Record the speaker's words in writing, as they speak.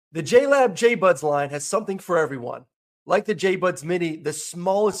The JLab J-Buds line has something for everyone. Like the J-Buds Mini, the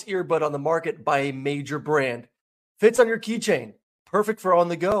smallest earbud on the market by a major brand. Fits on your keychain, perfect for on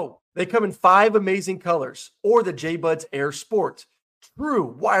the go. They come in 5 amazing colors, or the J-Buds Air Sport.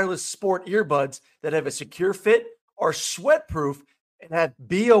 True wireless sport earbuds that have a secure fit, are sweat-proof, and have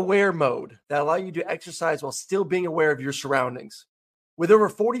Be Aware mode that allow you to exercise while still being aware of your surroundings. With over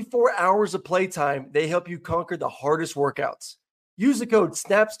 44 hours of playtime, they help you conquer the hardest workouts. Use the code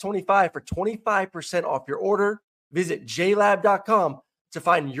SNAPS25 for 25% off your order. Visit JLab.com to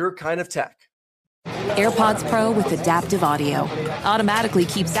find your kind of tech. AirPods Pro with adaptive audio automatically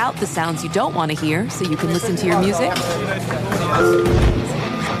keeps out the sounds you don't want to hear so you can listen to your music,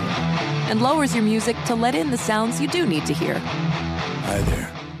 and lowers your music to let in the sounds you do need to hear. Hi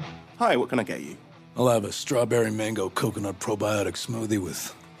there. Hi, what can I get you? I'll have a strawberry mango coconut probiotic smoothie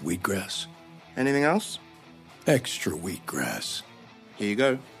with wheatgrass. Anything else? Extra wheatgrass. Here you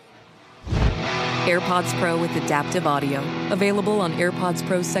go. AirPods Pro with adaptive audio. Available on AirPods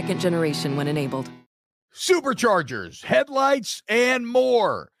Pro 2nd generation when enabled. Superchargers, headlights, and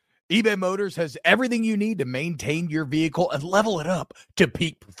more. eBay Motors has everything you need to maintain your vehicle and level it up to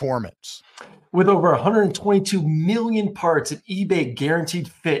peak performance. With over 122 million parts and eBay Guaranteed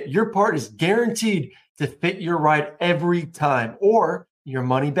Fit, your part is guaranteed to fit your ride every time or your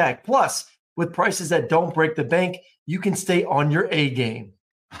money back. Plus, with prices that don't break the bank, you can stay on your A game.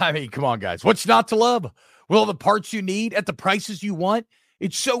 I mean, come on, guys. What's not to love? With all the parts you need at the prices you want,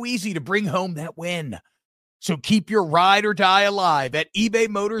 it's so easy to bring home that win. So keep your ride or die alive at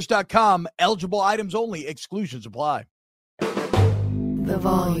ebaymotors.com. Eligible items only. Exclusions apply. The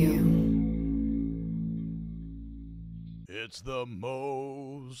volume. It's the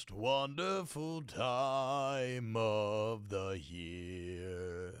most wonderful time of the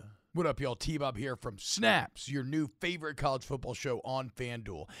year. What up, y'all? T-Bob here from Snaps, your new favorite college football show on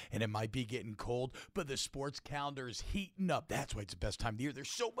FanDuel. And it might be getting cold, but the sports calendar is heating up. That's why it's the best time of the year. There's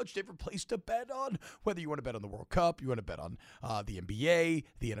so much different place to bet on. Whether you want to bet on the World Cup, you want to bet on the NBA,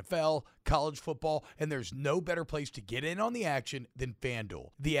 the NFL, college football, and there's no better place to get in on the action than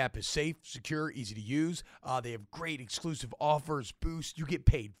FanDuel. The app is safe, secure, easy to use. They have great exclusive offers, boosts. You get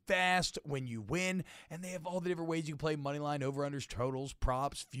paid fast when you win, and they have all the different ways you can play moneyline, over-unders, totals,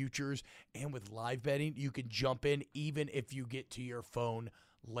 props, futures. And with live betting, you can jump in even if you get to your phone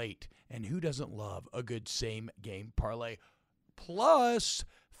late. And who doesn't love a good same-game parlay? Plus,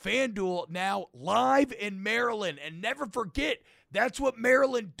 FanDuel now live in Maryland. And never forget, that's what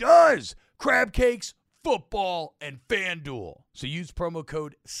Maryland does. Crab cakes, football, and FanDuel. So use promo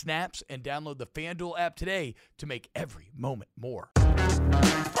code SNAPS and download the FanDuel app today to make every moment more.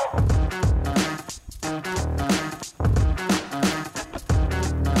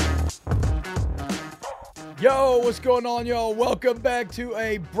 Yo, what's going on, y'all? Welcome back to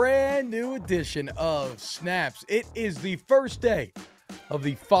a brand new edition of Snaps. It is the first day of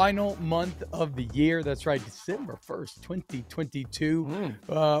the final month of the year. That's right, December 1st, 2022,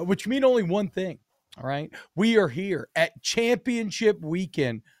 which means only one thing, all right? We are here at championship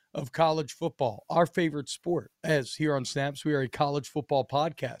weekend of college football, our favorite sport. As here on Snaps, we are a college football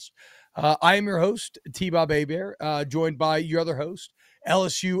podcast. I am your host, T-Bob Hebert, joined by your other host,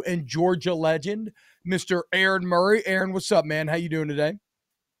 LSU and Georgia legend, Mr. Aaron Murray. Aaron, what's up, man? How you doing today?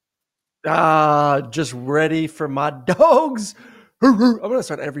 Just ready for my dogs. I'm going to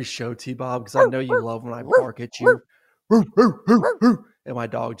start every show, T-Bob, because I know you love when I bark at you. And my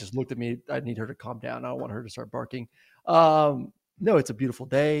dog just looked at me. I need her to calm down. I don't want her to start barking. No, it's a beautiful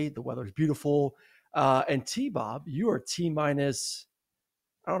day. The weather's beautiful. And T-Bob, you are T-minus,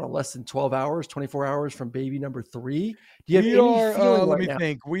 I don't know, less than 12 hours, 24 hours from baby number 3. Do you have any feeling let right me now?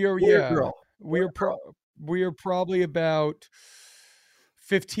 think. We are, Girl. we are probably about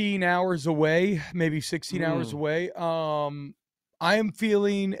 15 hours away, maybe 16 hours away. I am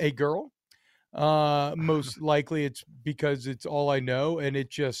feeling a girl. Most likely it's because it's all I know. And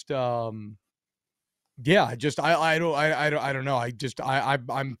it just, I don't know.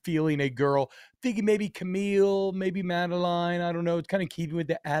 I'm feeling a girl, thinking maybe Camille, maybe Madeline. I don't know. It's kind of keeping with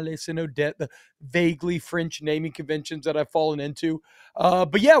the Alice and Odette, the vaguely French naming conventions that I've fallen into.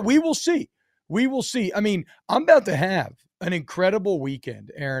 But yeah, we will see. We will see. I mean, I'm about to have an incredible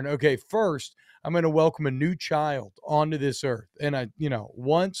weekend, Aaron. Okay, first, I'm going to welcome a new child onto this earth. And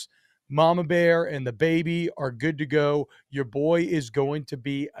once Mama Bear and the baby are good to go, your boy is going to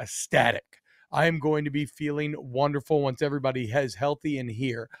be ecstatic. I am going to be feeling wonderful once everybody is healthy and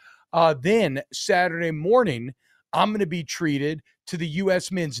here. Then Saturday morning, I'm going to be treated to the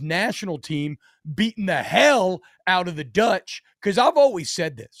U.S. men's national team beating the hell out of the Dutch, because I've always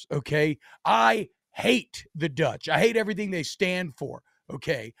said this, okay? I hate the Dutch. I hate everything they stand for,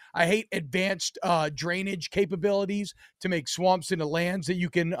 Okay. I hate advanced drainage capabilities to make swamps into lands that you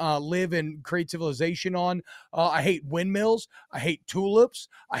can live and create civilization on. I hate windmills. I hate tulips.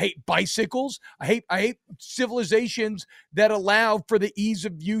 I hate bicycles. I hate civilizations that allow for the ease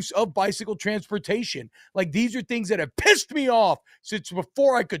of use of bicycle transportation. Like, these are things that have pissed me off since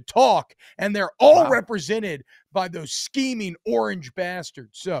before I could talk, and they're all represented by those scheming orange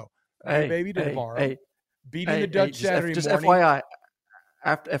bastards. So, baby tomorrow, beating the Dutch Saturday just morning. FYI,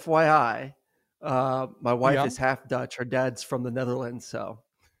 after FYI, my wife is half Dutch. Her dad's from the Netherlands, so.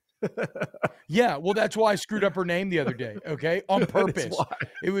 Yeah, well, that's why I screwed up her name the other day. Okay, on purpose.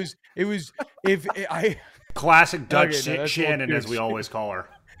 It was if I classic Dutch Shannon, as we always call her.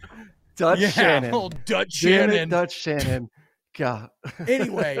 Shannon, old Dutch Shannon, Dutch Shannon. God.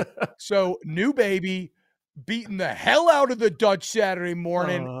 Anyway, so new baby beating the hell out of the Dutch Saturday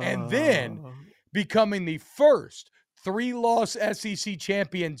morning, and then becoming the first 3-loss SEC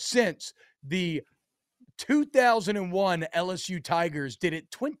champion since the 2001 LSU Tigers did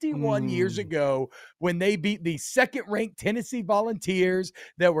it 21 years ago when they beat the second-ranked Tennessee Volunteers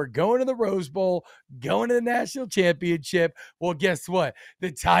that were going to the Rose Bowl, going to the national championship. Well, guess what?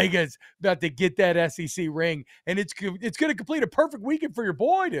 The Tigers about to get that SEC ring, and it's going to complete a perfect weekend for your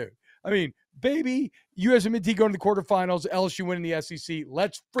boy, dude. I mean, baby, USMNT going to the quarterfinals, LSU winning the SEC.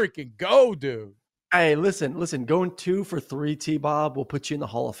 Let's freaking go, dude. Hey, listen, going 2 for 3, T-Bob will put you in the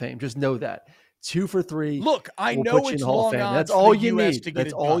Hall of Fame. Just know that. 2 for 3. Look, I know it's long odds. That's all you US need. To get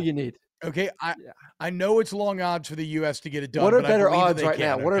That's all you need. Okay, I know it's long odds for the U.S. to get it done. What are better odds right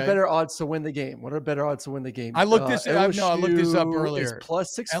now? What are better odds to win the game? I looked this. I looked this up earlier. Is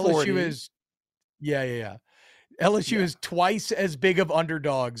plus 640. LSU is, yeah. LSU is twice as big of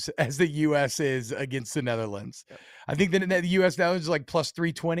underdogs as the U.S. is against the Netherlands. I think that the U.S. now is like plus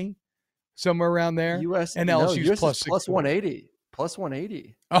 320, somewhere around there. U.S. and LSU is plus 180. Plus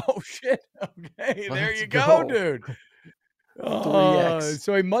 180. Oh shit! Okay, there you go, dude. 3x.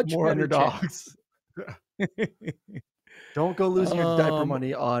 So a much more better underdogs. Don't go losing your diaper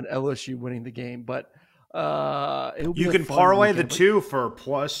money on LSU winning the game, but you can parlay the 2 for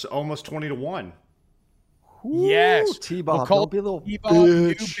plus almost 20-1. Yes, T-Bob, we'll call don't be a little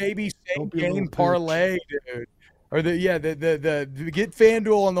new baby same game parlay, dude. Or the get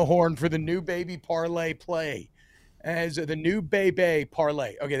FanDuel on the horn for the new baby parlay play. As the new Bebe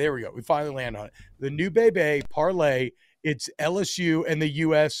parlay. Okay, there we go. We finally land on it. The new Bebe parlay. It's LSU and the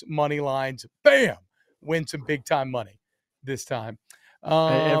U.S. money lines. Bam! Win some big time money this time.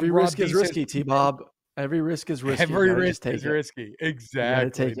 Every risk is risky, T-Bob. Every risk is risky. Every risk is risky.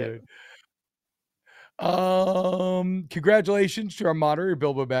 Exactly, dude. Congratulations to our moderator,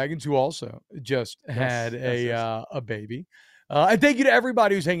 Bilbo Baggins, who also just had a baby. And thank you to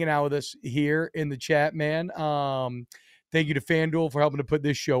everybody who's hanging out with us here in the chat, man. Thank you to FanDuel for helping to put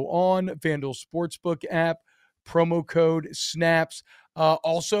this show on. FanDuel Sportsbook app, promo code SNAPS.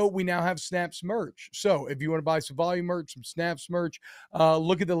 Also, we now have SNAPS merch. So if you want to buy some volume merch, some SNAPS merch,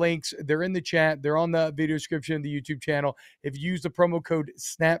 look at the links. They're in the chat. They're on the video description of the YouTube channel. If you use the promo code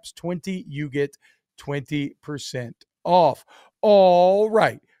SNAPS20, you get 20% off. All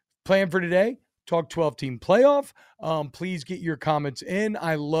right. Plan for today. Talk 12-team playoff. Please get your comments in.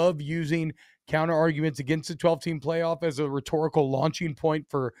 I love using counter arguments against the 12-team playoff as a rhetorical launching point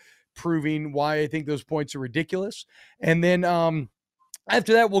for proving why I think those points are ridiculous. And then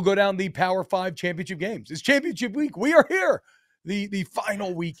after that, we'll go down the Power 5 championship games. It's championship week. We are here. The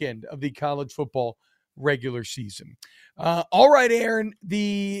final weekend of the college football regular season. All right, Aaron,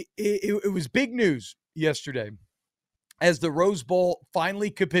 it was big news yesterday as the Rose Bowl finally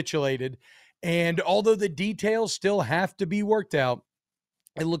capitulated. And although the details still have to be worked out,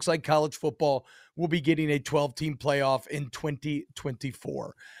 it looks like college football will be getting a 12-team playoff in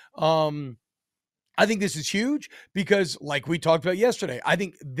 2024. I think this is huge because, like we talked about yesterday, I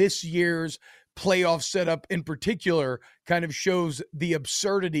think this year's playoff setup in particular kind of shows the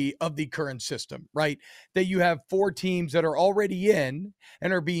absurdity of the current system, right? That you have 4 teams that are already in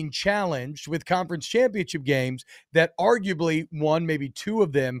and are being challenged with conference championship games that arguably one, maybe 2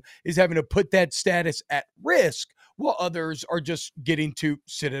 of them is having to put that status at risk while others are just getting to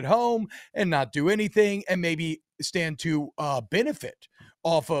sit at home and not do anything and maybe stand to benefit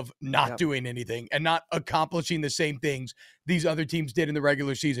off of not doing anything and not accomplishing the same things these other teams did in the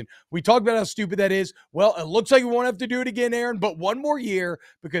regular season. We talked about how stupid that is. Well, it looks like we won't have to do it again, Aaron, but one more year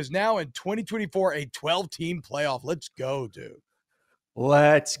because now in 2024, a 12-team playoff. Let's go, dude.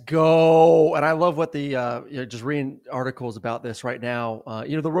 Let's go. And I love what the, just reading articles about this right now.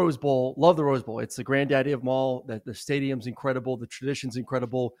 The Rose Bowl, love the Rose Bowl. It's the granddaddy of them all. The stadium's incredible. The tradition's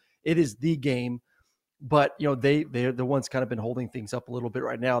incredible. It is the game. but they're the ones kind of been holding things up a little bit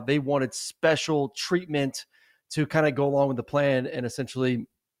right now. They wanted special treatment to kind of go along with the plan, and essentially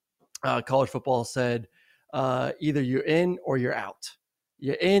college football said either you're in or you're out.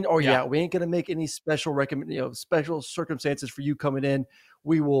 You're in or you're out. We ain't going to make any special special circumstances for you coming in.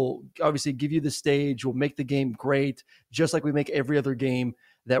 We will obviously give you the stage. We'll make the game great, just like we make every other game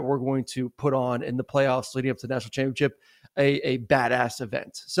that we're going to put on in the playoffs leading up to the national championship, a badass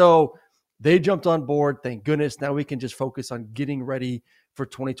event. So they jumped on board. Thank goodness. Now we can just focus on getting ready for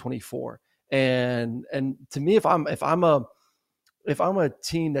 2024. And to me, if I'm a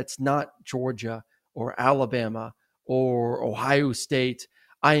team that's not Georgia or Alabama or Ohio State,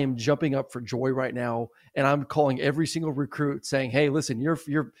 I am jumping up for joy right now, and I'm calling every single recruit saying, "Hey, listen,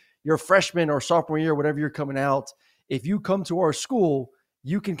 you're freshman or sophomore year, whatever you're coming out. If you come to our school,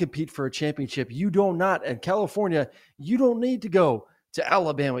 you can compete for a championship. You do not, in California, you don't need to go to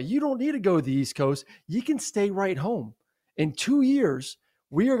Alabama. You don't need to go to the East Coast. You can stay right home. In 2 years,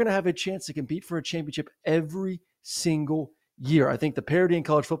 we are going to have a chance to compete for a championship every single year. I think the parity in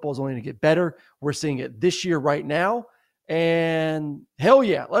college football is only going to get better. We're seeing it this year right now. And hell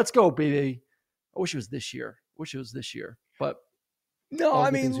yeah, let's go, baby. I wish it was this year. But no,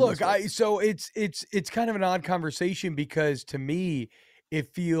 I mean, look, so it's kind of an odd conversation because to me,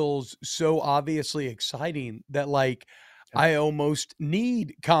 it feels so obviously exciting that I almost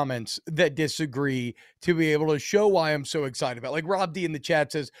need comments that disagree to be able to show why I'm so excited about. Like Rob D in the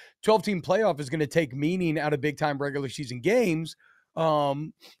chat says, 12-team playoff is going to take meaning out of big-time regular season games,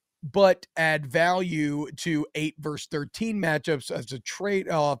 but add value to 8 versus 13 matchups as a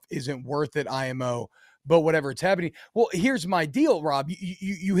trade-off isn't worth it, IMO. But whatever, it's happening. Well, here's my deal, Rob.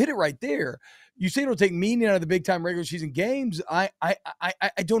 You hit it right there. You say it'll take meaning out of the big-time regular season games. I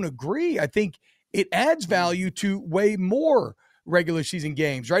don't agree. I think it adds value to way more regular season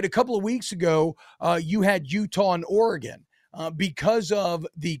games, right? A couple of weeks ago, you had Utah and Oregon. Because of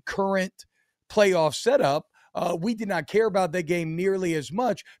the current playoff setup, we did not care about that game nearly as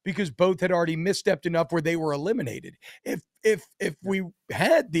much because both had already misstepped enough where they were eliminated. If we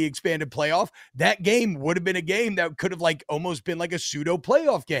had the expanded playoff, that game would have been a game that could have almost been like a pseudo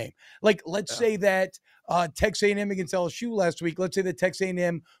playoff game. Let's say that Texas A&M against LSU last week, let's say that Texas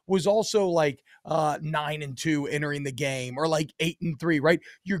A&M was also 9-2 entering the game or 8-3, right?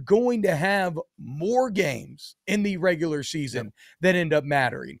 You're going to have more games in the regular season that end up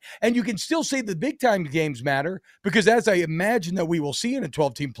mattering. And you can still say the big time games matter because as I imagine that we will see in a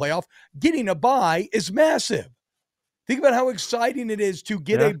 12-team playoff, getting a bye is massive. Think about how exciting it is to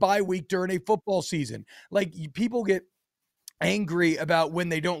get a bye week during a football season. People get angry about when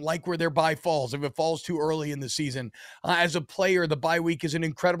they don't like where their bye falls, if it falls too early in the season. As a player, the bye week is an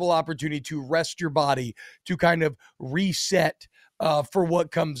incredible opportunity to rest your body, to kind of reset for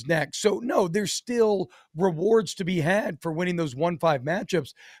what comes next. So no, there's still rewards to be had for winning those 1-5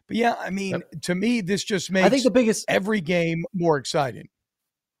 matchups. But yeah, I mean, to me, this just makes every game more exciting.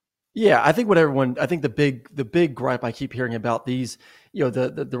 Yeah, I think the big gripe I keep hearing about these,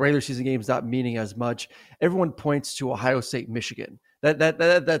 the regular season games not meaning as much. Everyone points to Ohio State, Michigan. That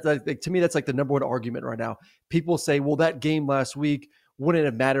to me, that's the number one argument right now. People say, well, that game last week wouldn't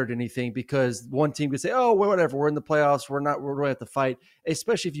have mattered anything because one team could say, oh, well, whatever, we're in the playoffs, we're going to have to fight.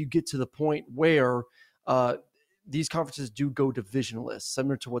 Especially if you get to the point where these conferences do go divisionless,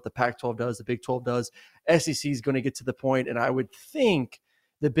 similar to what the Pac-12 does, the Big 12 does. SEC is going to get to the point, and I would think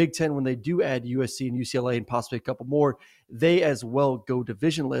the Big Ten, when they do add USC and UCLA and possibly a couple more, they as well go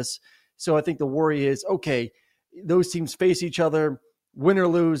divisionless. So I think the worry is, okay, those teams face each other, win or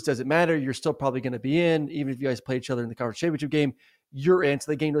lose, does it matter? You're still probably going to be in. Even if you guys play each other in the conference championship game, you're in,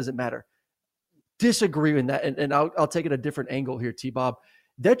 so the game doesn't matter. Disagree in that, and I'll take it a different angle here, T-Bob.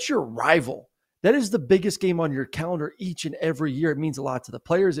 That's your rival. That is the biggest game on your calendar each and every year. It means a lot to the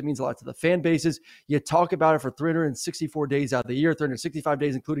players. It means a lot to the fan bases. You talk about it for 364 days out of the year, 365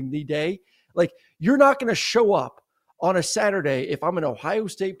 days, including the day. You're not going to show up on a Saturday if I'm an Ohio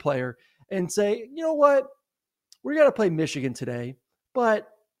State player and say, you know what, we're going to play Michigan today, but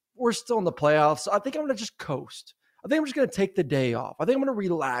we're still in the playoffs. So I think I'm going to just coast. I think I'm just going to take the day off. I think I'm going to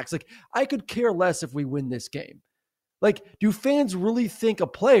relax. I could care less if we win this game. Do fans really think a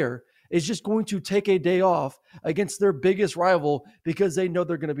player is just going to take a day off against their biggest rival because they know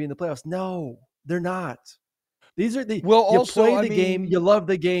they're going to be in the playoffs? No, they're not. These are you play the game, you love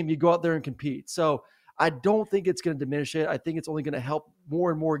the game, you go out there and compete. So I don't think it's going to diminish it. I think it's only going to help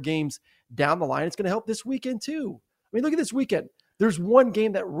more and more games down the line. It's going to help this weekend too. I mean, look at this weekend. There's one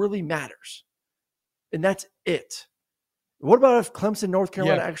game that really matters, and that's it. What about if Clemson, North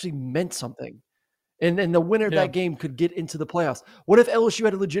Carolina actually meant something? And the winner of that game could get into the playoffs. What if LSU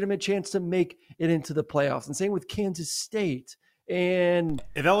had a legitimate chance to make it into the playoffs? And same with Kansas State. And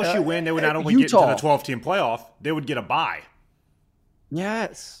if LSU win, they would not only Utah. get into the 12-team playoff, they would get a bye.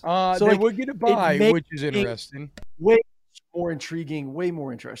 Yes. So they would get a bye, which is interesting. Way more intriguing, way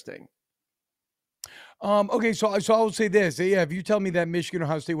more interesting. Okay, so I will say this. Yeah, if you tell me that Michigan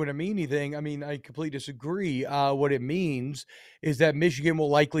Ohio State wouldn't mean anything, I mean, I completely disagree. What it means is that Michigan will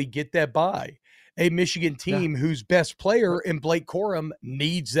likely get that bye. A Michigan team whose best player in Blake Corum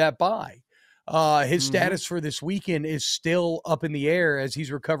needs that bye. His status for this weekend is still up in the air as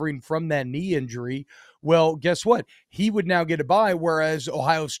he's recovering from that knee injury. Well, guess what? He would now get a bye, whereas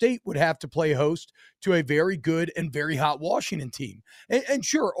Ohio State would have to play host to a very good and very hot Washington team. And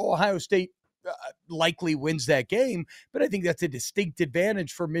sure, Ohio State likely wins that game, but I think that's a distinct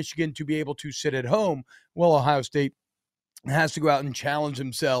advantage for Michigan to be able to sit at home while Ohio State has to go out and challenge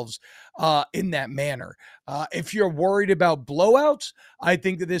themselves in that manner. If you're worried about blowouts, I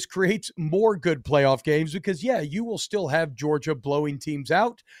think that this creates more good playoff games because, you will still have Georgia blowing teams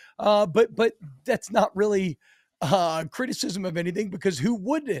out, but that's not really criticism of anything because who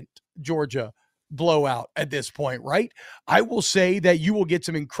wouldn't Georgia blow out at this point, right? I will say that you will get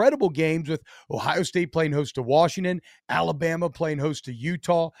some incredible games with Ohio State playing host to Washington, Alabama playing host to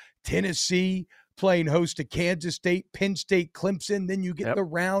Utah, Tennessee playing host to Kansas State, Penn State, Clemson. Then you get the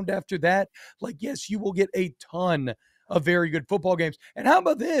round after that. Yes, you will get a ton of very good football games. And how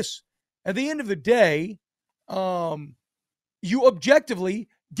about this? At the end of the day, you objectively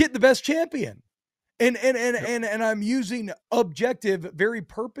get the best champion. And I'm using objective very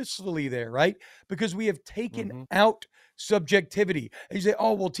purposefully there, right? Because we have taken out subjectivity. And you say,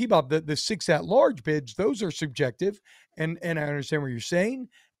 oh, well, T-Bob, the 6 at-large bids, those are subjective. And I understand what you're saying.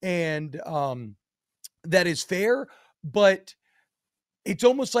 And that is fair, but it's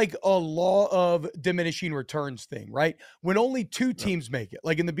almost like a law of diminishing returns thing, right? When only 2 teams make it,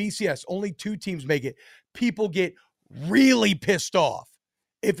 like in the BCS, only 2 teams make it, people get really pissed off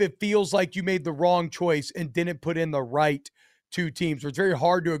if it feels like you made the wrong choice and didn't put in the right 2 teams. Or it's very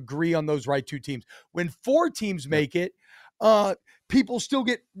hard to agree on those right 2 teams. When 4 teams make it, people still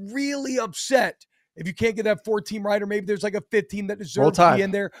get really upset if you can't get that 4 team right, or maybe there's like a 5th team that deserves to be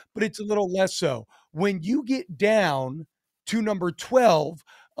in there, but it's a little less so. When you get down to number 12,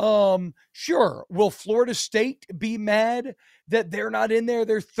 sure, will Florida State be mad that they're not in there?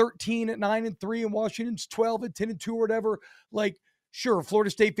 They're 13 at 9-3 and Washington's 12 at 10-2 or whatever. Sure, Florida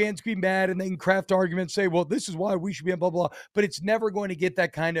State fans can be mad and they can craft arguments, say, well, this is why we should be in blah, blah, but it's never going to get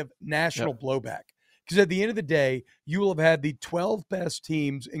that kind of national blowback. Because at the end of the day, you will have had the 12 best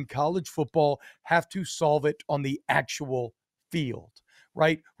teams in college football have to solve it on the actual field,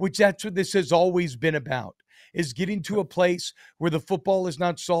 right? Which that's what this has always been about, is getting to a place where the football is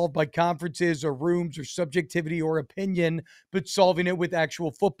not solved by conferences or rooms or subjectivity or opinion, but solving it with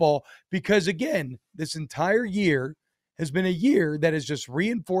actual football. Because again, this entire year has been a year that has just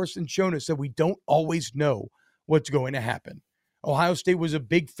reinforced and shown us that we don't always know what's going to happen. Ohio State was a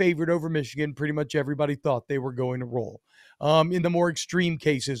big favorite over Michigan. Pretty much everybody thought they were going to roll. In the more extreme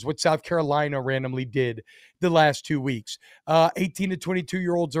cases, what South Carolina randomly did the last 2 weeks. 18 to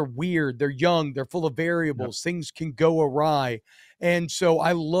 22-year-olds are weird. They're young. They're full of variables. Things can go awry. And so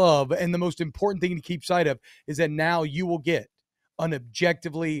I love, and the most important thing to keep sight of is that now you will get an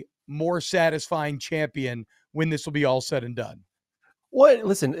objectively more satisfying champion when this will be all said and done. Well,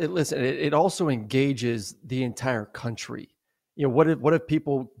 listen, it also engages the entire country. What if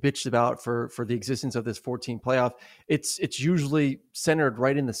people bitched about for the existence of this 14 playoff? It's usually centered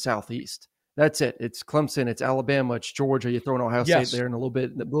right in the Southeast. That's it. It's Clemson, it's Alabama, it's Georgia. You throw in Ohio State there and a little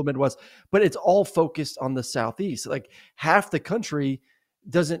bit Midwest, but it's all focused on the Southeast. Like half the country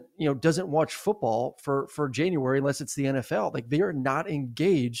doesn't watch football for January unless it's the NFL. Like they are not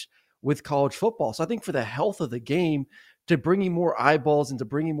engaged with college football. So I think for the health of the game, to bringing more eyeballs and to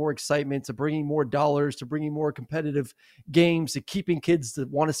bringing more excitement, to bringing more dollars, to bringing more competitive games, to keeping kids to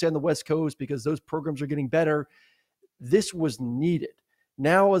want to stay on the West Coast because those programs are getting better, this was needed.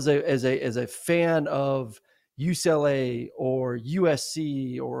 Now, as a fan of UCLA or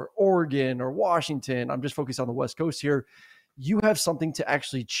USC or Oregon or Washington, I'm just focused on the West Coast here, you have something to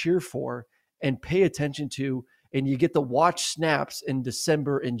actually cheer for and pay attention to, and you get to watch snaps in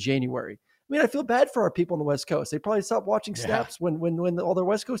December and January. I mean, I feel bad for our people on the West Coast. They probably stop watching snaps when all their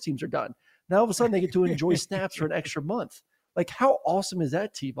West Coast teams are done. Now, all of a sudden, they get to enjoy snaps for an extra month. Like, how awesome is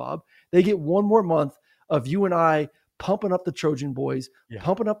that, T-Bob? They get one more month of you and I pumping up the Trojan boys,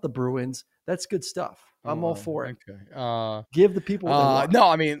 pumping up the Bruins. That's good stuff. I'm all for it. Okay. Give the people what they want. No,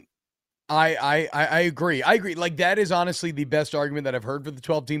 I mean, I agree. Like, that is honestly the best argument that I've heard for the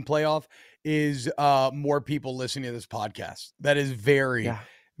 12-team playoff is more people listening to this podcast. That is very,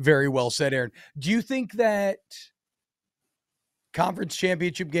 very well said, Aaron. Do you think that conference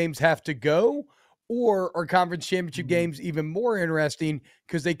championship games have to go, or are conference championship games even more interesting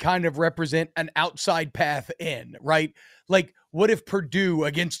because they kind of represent an outside path in, right? Like, what if Purdue,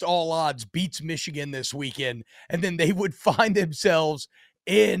 against all odds, beats Michigan this weekend, and then they would find themselves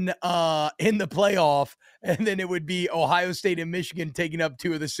in the playoff, and then it would be Ohio State and Michigan taking up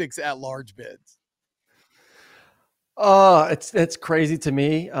 2 of the 6 at-large bids? It's crazy to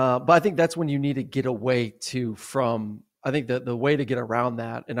me, but I think that's when you need to get away from. I think the way to get around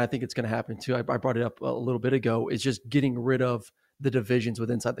that, and I think it's going to happen too, I brought it up a little bit ago, is just getting rid of the divisions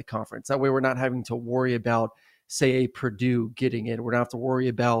within inside the conference. That way we're not having to worry about, say, a Purdue getting in. We're not have to worry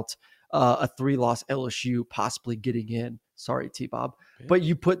about a 3-loss LSU possibly getting in. Sorry, T-Bob. Yeah. But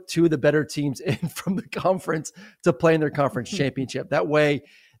you put 2 of the better teams in from the conference to play in their conference championship. That way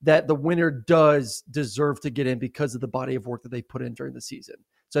that the winner does deserve to get in because of the body of work that they put in during the season.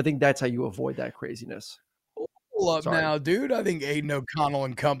 So I think that's how you avoid that craziness. Up now, dude. I think Aiden O'Connell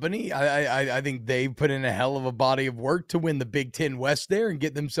and company, I think they've put in a hell of a body of work to win the Big Ten West there and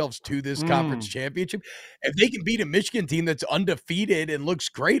get themselves to this conference championship. If they can beat a Michigan team that's undefeated and looks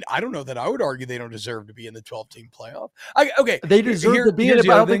great, I don't know that I would argue they don't deserve to be in the 12-team playoff. Okay. They deserve to be in it,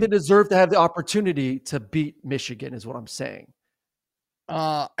 but I don't think they deserve to have the opportunity to beat Michigan is what I'm saying.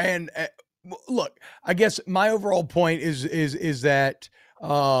 Look, I guess my overall point is that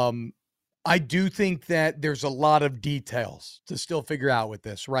I do think that there's a lot of details to still figure out with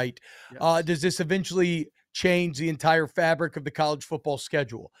this, right? Yes. Does this eventually change the entire fabric of the college football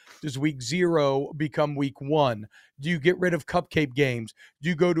schedule? Does week 0 become week 1? Do you get rid of cupcake games? Do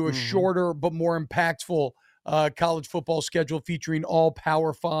you go to a shorter but more impactful college football schedule featuring all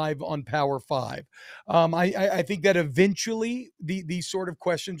Power 5 on Power 5? I think that eventually these sort of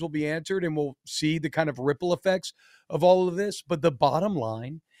questions will be answered, and we'll see the kind of ripple effects of all of this. But the bottom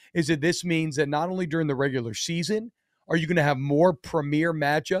line is that this means that not only during the regular season are you going to have more premier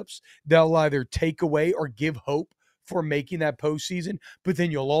matchups that'll either take away or give hope for making that postseason, but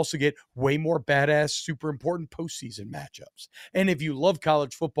then you'll also get way more badass, super important postseason matchups. And if you love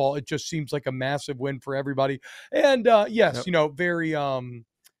college football, it just seems like a massive win for everybody. And very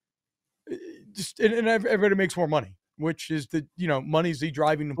just and everybody makes more money, which is money's the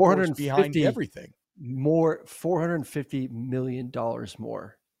driving force behind everything. More $450 million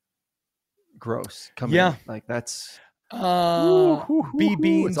more gross coming in. Like that's B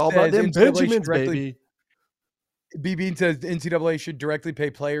Bean. It's all about them Benjamins, baby. B Bean says NCAA should directly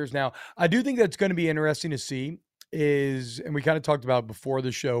pay players. Now, I do think that's going to be interesting to see and we kind of talked about it before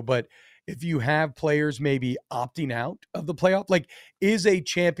the show, but if you have players maybe opting out of the playoff, like is a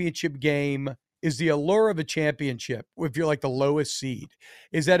championship game, is the allure of a championship, if you're like the lowest seed,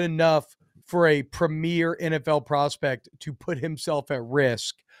 is that enough for a premier NFL prospect to put himself at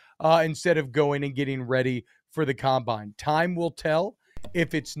risk instead of going and getting ready for the combine? Time will tell.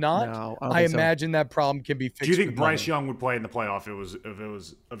 If it's not, I imagine that problem can be fixed. Do you think Bryce Young would play in the playoff if it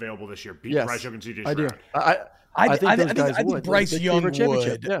was available this year? Yes, Bryce Young and CJ I do. Stroud. I think Bryce Young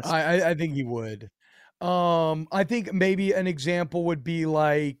would. Yes. I think he would. I think maybe an example would be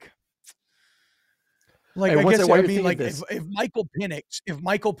like if Michael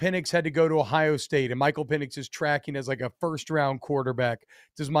Penix had to go to Ohio State and Michael Penix is tracking as like a first-round quarterback,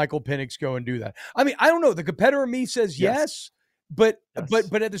 does Michael Penix go and do that? I mean, I don't know. The competitor in me says yes. But at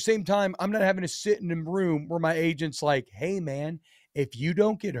the same time, I'm not having to sit in a room where my agent's like, hey, man, if you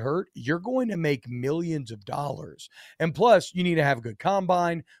don't get hurt, you're going to make millions of dollars. And plus, you need to have a good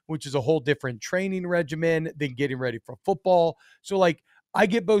combine, which is a whole different training regimen than getting ready for football. So, like, I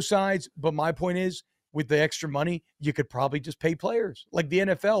get both sides, but my point is, with the extra money, you could probably just pay players. Like the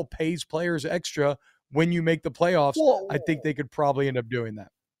NFL pays players extra when you make the playoffs. Whoa. I think they could probably end up doing that.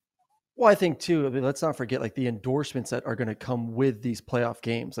 Well, I think too, let's not forget like the endorsements that are going to come with these playoff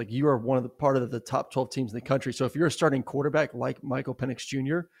games. Like you are part of the top 12 teams in the country. So if you're a starting quarterback like Michael Penix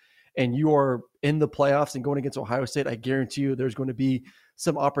Jr. and you are in the playoffs and going against Ohio State, I guarantee you there's going to be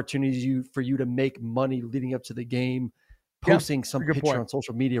some opportunities for you to make money leading up to the game, posting some picture on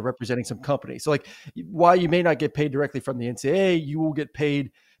social media representing some company. So like while you may not get paid directly from the NCAA, you will get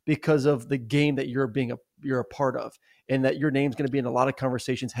paid because of the game that you're a part of, and that your name's going to be in a lot of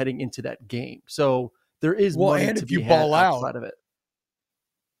conversations heading into that game. So there is money to be had outside of it.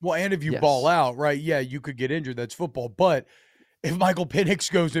 Well, and if you ball out, right? Yeah, you could get injured. That's football. But if Michael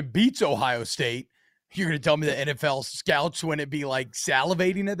Penix goes and beats Ohio State, you're going to tell me the NFL scouts wouldn't be like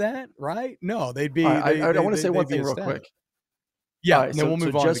salivating at that, right? No, they'd be. I want to say one thing real quick. Yeah, and then we'll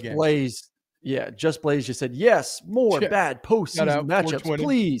move on. Just Blaze. Yeah, Just Blaze just said, yes, more bad postseason matchups,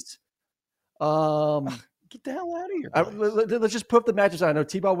 please. Get the hell out of here. Let's just put up the matches. I know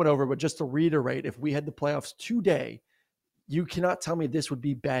T-Ball went over, but just to reiterate, if we had the playoffs today, you cannot tell me this would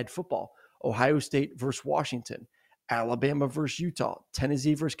be bad football. Ohio State versus Washington, Alabama versus Utah,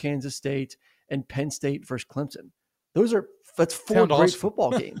 Tennessee versus Kansas State, and Penn State versus Clemson. That's 4 great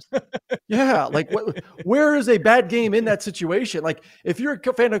football games. Yeah, like where is a bad game in that situation? Like if you're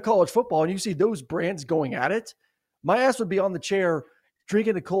a fan of college football and you see those brands going at it, my ass would be on the chair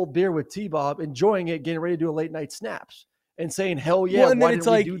drinking a cold beer with T-Bob, enjoying it, getting ready to do a late night snaps, and saying, "Hell yeah, why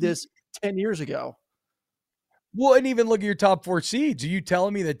didn't we do this 10 years ago?" Well, and even look at your top 4 seeds. Are you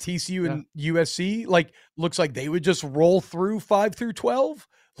telling me that TCU and USC looks like they would just roll through 5 through 12?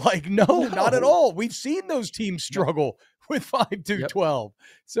 Like, no, not at all. We've seen those teams struggle with 5 through 12.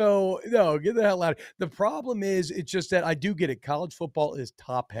 So, no, get the hell out. The problem is, it's just that I do get it. College football is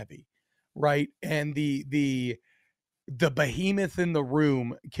top heavy, right? And the behemoth in the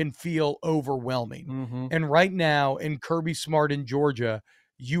room can feel overwhelming. Mm-hmm. And right now in Kirby Smart in Georgia,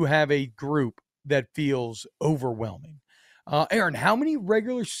 you have a group that feels overwhelming. Aaron, how many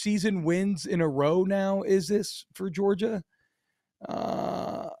regular season wins in a row now is this for Georgia?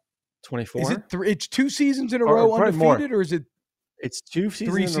 24. Is it it's 2 seasons in a row undefeated, or is it? It's 2 seasons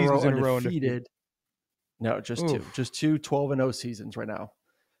 3 seasons in a row undefeated. No, just two 12-0 seasons right now.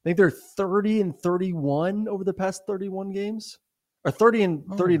 I think they're 30-31 over the past 31 games, or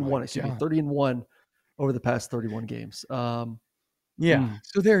 30-1. Excuse me, 30-1 over the past 31 games. So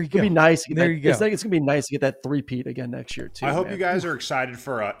there you go. It'd be nice. There you go. It's gonna be nice to get that 3-peat again next year too. I hope you guys are excited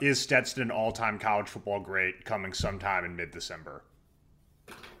for is Stetson an all-time college football great coming sometime in mid-December?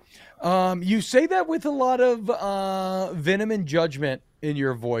 You say that with a lot of venom and judgment in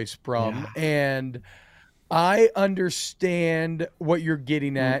your voice, Brum, and I understand what you're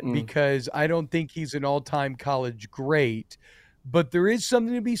getting at because I don't think he's an all-time college great, but there is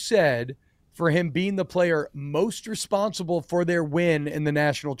something to be said for him being the player most responsible for their win in the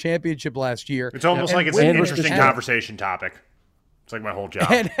national championship last year. It's almost like it's an interesting conversation topic. It's like my whole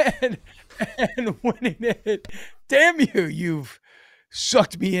job. And winning it. Damn you, you've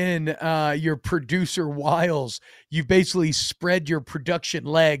sucked me in your producer wiles. You basically spread your production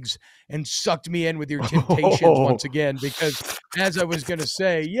legs and sucked me in with your temptations once again, because as I was going to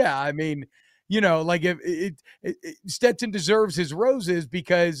say, I mean, like if Stetson deserves his roses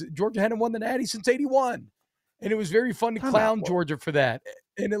because Georgia hadn't won the Natty since 81. And it was very fun to clown Georgia for that.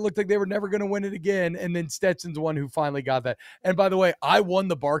 And it looked like they were never going to win it again. And then Stetson's the one who finally got that. And by the way, I won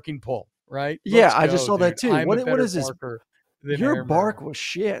the barking poll, right? I just saw that too. What is this? Your bark was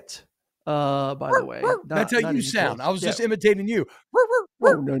shit, by the way. That's how you sound. Close. I was just imitating you.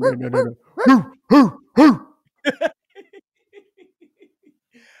 No.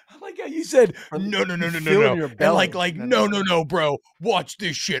 I like how you said, no. And like, no, bro. Watch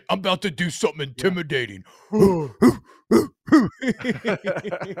this shit. I'm about to do something intimidating. Oh,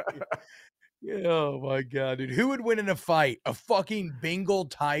 my God, dude. Who would win in a fight? A fucking Bengal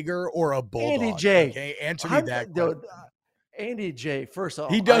tiger or a bulldog? Andy J. Okay, answer me that. Andy J. First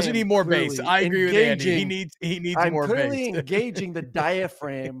off, he doesn't need more bass. I agree with Andy. He needs more bass. I'm clearly engaging the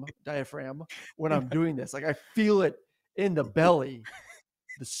diaphragm when I'm doing this. Like I feel it in the belly,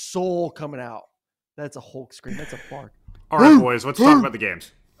 the soul coming out. That's a Hulk scream. That's a bark. All right, boys. Let's talk about the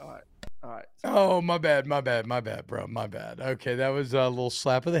games. All right. Oh, my bad, bro. My bad. Okay, that was a little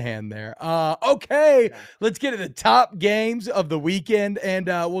slap of the hand there. Okay, let's get to the top games of the weekend, and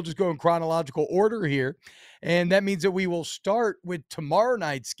we'll just go in chronological order here. And that means that we will start with tomorrow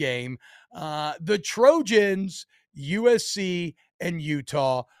night's game, the Trojans, USC, and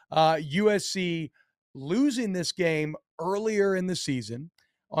Utah. USC losing this game earlier in the season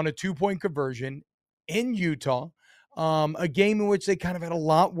on a 2-point conversion in Utah. A game in which they kind of had a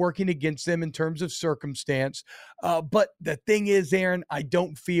lot working against them in terms of circumstance. But the thing is, Aaron, I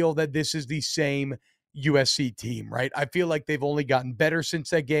don't feel that this is the same USC team, right? I feel like they've only gotten better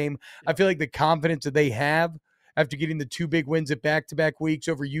since that game. I feel like the confidence that they have after getting the 2 big wins at back-to-back weeks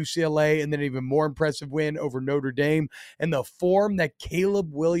over UCLA and then an even more impressive win over Notre Dame, and the form that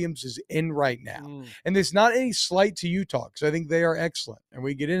Caleb Williams is in right now. And there's not any slight to Utah because I think they are excellent, and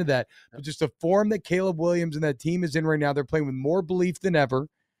we get into that. But just the form that Caleb Williams and that team is in right now, they're playing with more belief than ever.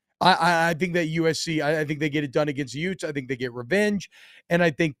 I think that USC, I think they get it done against Utes. I think they get revenge, and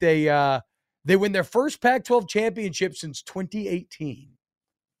I think they win their first Pac-12 championship since 2018.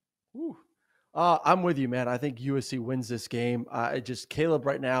 Ooh. I'm with you, man. I think USC wins this game. Caleb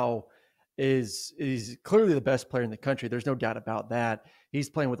right now is clearly the best player in the country. There's no doubt about that. He's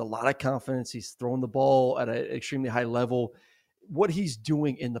playing with a lot of confidence. He's throwing the ball at an extremely high level. What he's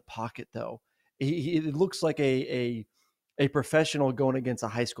doing in the pocket, though, it looks like a a professional going against a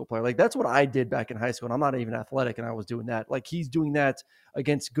high school player. Like that's what I did back in high school. And I'm not even athletic and I was doing that. Like he's doing that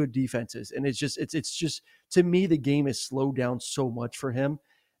against good defenses. And it's just to me, the game is slowed down so much for him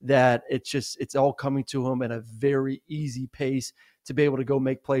that it's all coming to him at a very easy pace to be able to go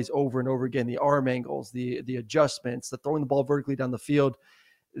make plays over and over again. The arm angles, the adjustments, the throwing the ball vertically down the field.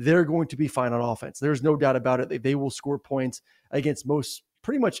 They're going to be fine on offense. There's no doubt about it. They will score points against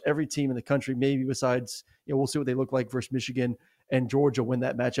pretty much every team in the country, maybe besides, we'll see what they look like versus Michigan and Georgia when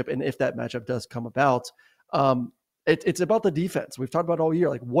that matchup. And if that matchup does come about, it's about the defense. We've talked about all year.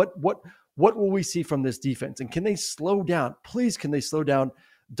 Like what will we see from this defense? And can they slow down? Please, can they slow down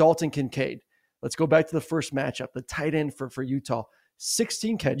Dalton Kincaid? Let's go back to the first matchup, the tight end for Utah,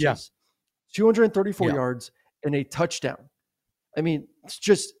 16 catches, 234 yards, and a touchdown. I mean, it's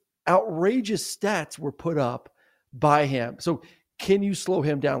just outrageous stats were put up by him. So can you slow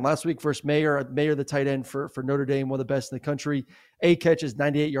him down? Last week versus Mayer, the tight end for Notre Dame, one of the best in the country, 8 catches,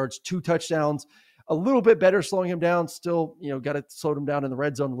 98 yards, 2 touchdowns. A little bit better slowing him down. Still, got to slow him down in the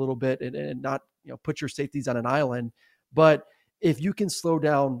red zone a little bit and not, put your safeties on an island. But if you can slow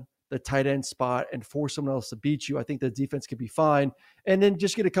down the tight end spot and force someone else to beat you, I think the defense could be fine. And then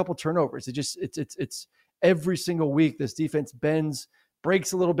just get a couple turnovers. It's every single week, this defense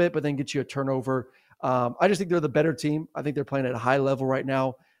breaks a little bit, but then gets you a turnover. I just think they're the better team. I think they're playing at a high level right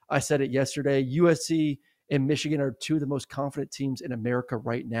now. I said it yesterday. USC and Michigan are 2 of the most confident teams in America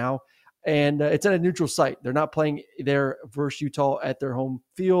right now. And it's at a neutral site. They're not playing there versus Utah at their home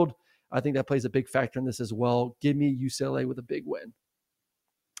field. I think that plays a big factor in this as well. Give me UCLA with a big win.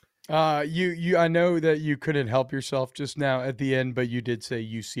 I know that you couldn't help yourself just now at the end, but you did say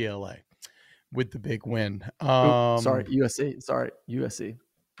UCLA with the big win. Sorry, USC.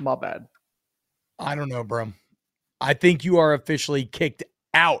 My bad. I don't know, bro. I think you are officially kicked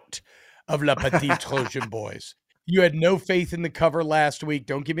out of La Petite Trojan Boys. You had no faith in the cover last week.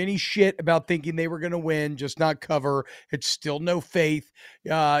 Don't give any shit about thinking they were going to win, just not cover. It's still no faith.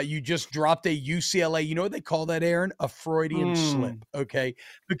 You just dropped a UCLA. You know what they call that, Aaron? A Freudian slip, okay?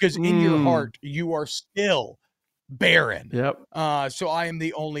 Because in your heart, you are still barren. Yep. So I am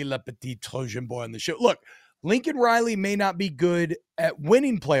the only Le Petit Trojan boy on the show. Look, Lincoln Riley may not be good at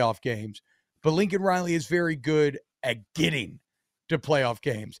winning playoff games, but Lincoln Riley is very good at getting to playoff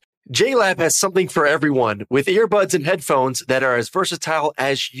games. JLab has something for everyone with earbuds and headphones that are as versatile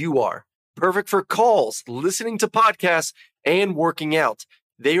as you are. Perfect for calls, listening to podcasts, and working out.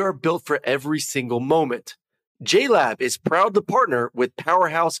 They are built for every single moment. JLab is proud to partner with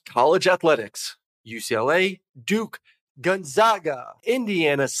Powerhouse College Athletics, UCLA, Duke, Gonzaga,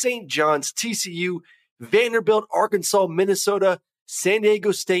 Indiana, St. John's, TCU, Vanderbilt, Arkansas, Minnesota, San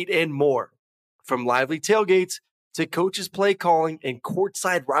Diego State, and more. From lively tailgates to coaches' play calling and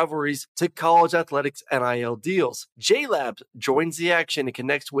courtside rivalries to college athletics NIL deals, JLab joins the action and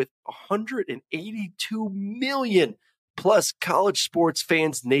connects with 182 million plus college sports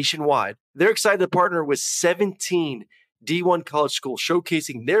fans nationwide. They're excited to partner with 17 D1 college schools,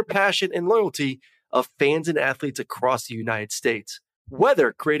 showcasing their passion and loyalty of fans and athletes across the United States.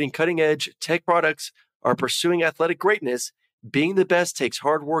 Whether creating cutting-edge tech products or pursuing athletic greatness, being the best takes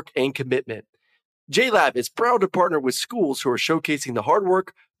hard work and commitment. JLab is proud to partner with schools who are showcasing the hard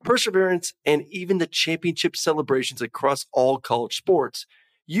work, perseverance, and even the championship celebrations across all college sports.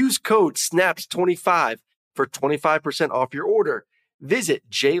 Use code SNAPS25 for 25% off your order. Visit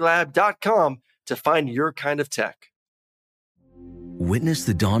JLab.com to find your kind of tech. Witness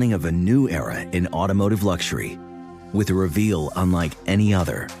the dawning of a new era in automotive luxury with a reveal unlike any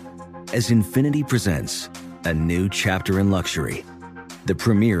other as Infiniti presents a new chapter in luxury, the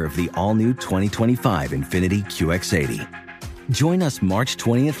premiere of the all-new 2025 Infiniti QX80. Join us March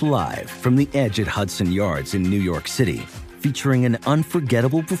 20th live from the Edge at Hudson Yards in New York City, featuring an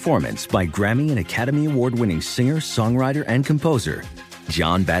unforgettable performance by Grammy and Academy Award-winning singer, songwriter, and composer,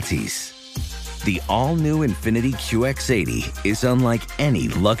 Jon Batiste. The all-new Infiniti QX80 is unlike any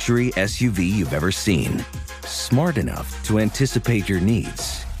luxury SUV you've ever seen. Smart enough to anticipate your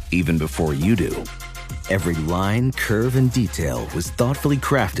needs, even before you do. Every line, curve, and detail was thoughtfully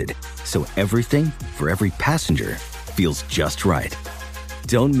crafted, so everything for every passenger feels just right.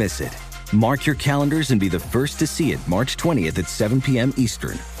 Don't miss it. Mark your calendars and be the first to see it March 20th at 7 p.m.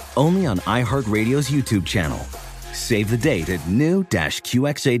 Eastern, only on iHeartRadio's YouTube channel. Save the date at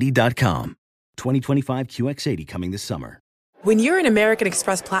new-QX80.com. 2025 QX80 coming this summer. When you're an American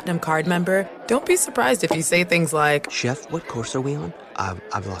Express Platinum card member, don't be surprised if you say things like, "Chef, what course are we on?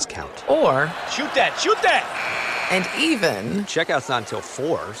 I've lost count." Or, Shoot that! and even... Checkout's not until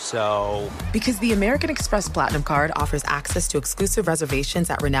 4, so... Because the American Express Platinum Card offers access to exclusive reservations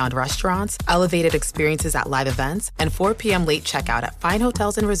at renowned restaurants, elevated experiences at live events, and 4 p.m. late checkout at fine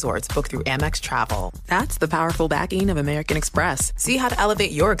hotels and resorts booked through Amex Travel. That's the powerful backing of American Express. See how to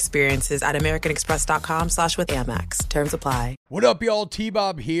elevate your experiences at americanexpress.com/withAmex. Terms apply. What up, y'all?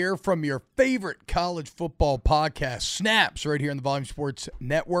 T-Bob here from your favorite college football podcast, Snaps, right here on the Volume Sports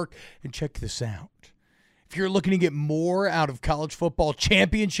Network. And check this out. If you're looking to get more out of college football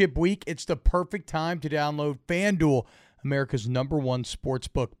championship week, it's the perfect time to download FanDuel, America's #1 sports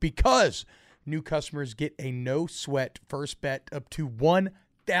book, because new customers get a no-sweat first bet up to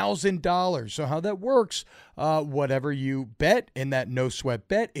 $1,000. So how that works, whatever you bet in that no-sweat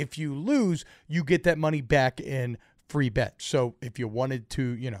bet, if you lose, you get that money back in free bet. So if you wanted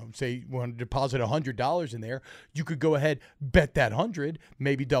to, say you want to deposit $100 in there, you could go ahead, bet that 100,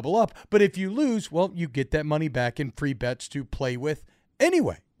 maybe double up. But if you lose, well, you get that money back in free bets to play with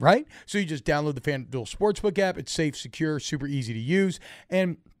anyway, right? So you just download the FanDuel Sportsbook app. It's safe, secure, super easy to use.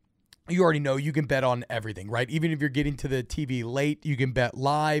 And you already know you can bet on everything, right? Even if you're getting to the TV late, you can bet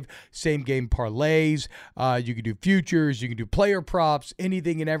live, same game parlays. You can do futures, you can do player props,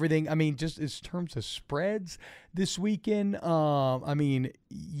 anything and everything. I mean, just in terms of spreads this weekend, USC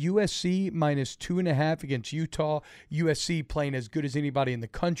minus 2.5 against Utah. USC playing as good as anybody in the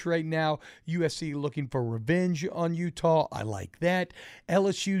country right now. USC looking for revenge on Utah. I like that.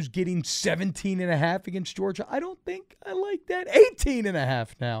 LSU's getting 17.5 against Georgia. I don't think I like that.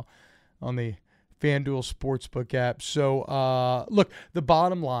 18.5 now on the FanDuel Sportsbook app. So, look, the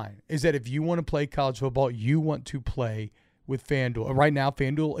bottom line is that if you want to play college football, you want to play with FanDuel. Right now,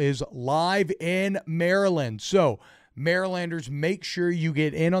 FanDuel is live in Maryland. So, Marylanders, make sure you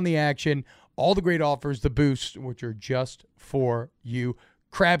get in on the action. All the great offers, the boosts, which are just for you.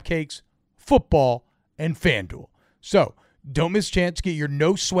 Crab cakes, football, and FanDuel. So, don't miss a chance to get your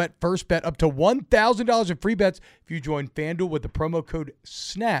no-sweat first bet up to $1,000 in free bets if you join FanDuel with the promo code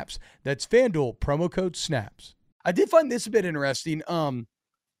SNAPS. That's FanDuel, promo code SNAPS. I did find this a bit interesting. You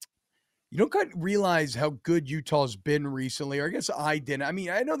don't quite realize how good Utah's been recently, or I guess I didn't. I mean,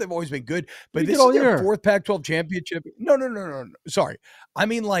 I know they've always been good, but this is their 4th Pac-12 championship. No. Sorry. I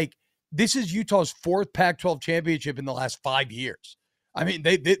mean, this is Utah's 4th Pac-12 championship in the last 5 years. I mean,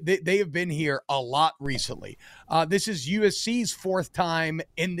 they have been here a lot recently. This is USC's 4th time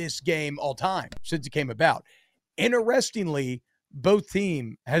in this game all time since it came about. Interestingly, both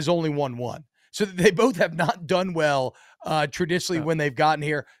team has only won one. So they both have not done well traditionally when they've gotten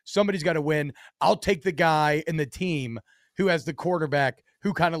here. Somebody's got to win. I'll take the guy in the team who has the quarterback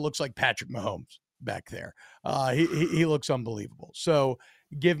who kind of looks like Patrick Mahomes back there. He looks unbelievable. So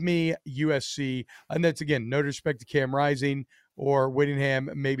give me USC. And that's, again, no disrespect to Cam Rising or Whittingham.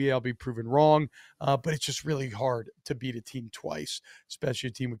 Maybe I'll be proven wrong, but it's just really hard to beat a team twice, especially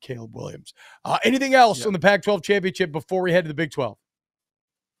a team with Caleb Williams. Anything else on the Pac-12 championship before we head to the Big 12?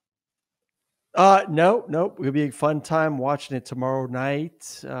 No. It'll be a fun time watching it tomorrow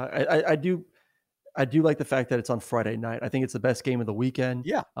night. I do like the fact that it's on Friday night. I think it's the best game of the weekend.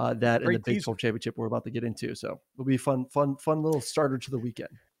 Yeah. That and the Big 12 championship we're about to get into. So it'll be fun little starter to the weekend.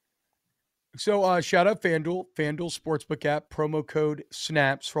 So shout out FanDuel Sportsbook app, promo code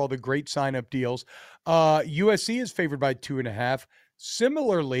SNAPS for all the great sign-up deals. USC is favored by 2.5.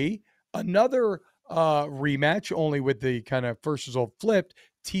 Similarly, another rematch, only with the kind of first result flipped,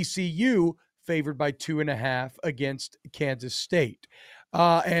 TCU favored by 2.5 against Kansas State.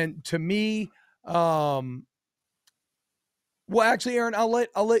 And to me, well, actually, Aaron, I'll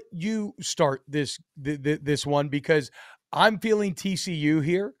let you start this one because I'm feeling TCU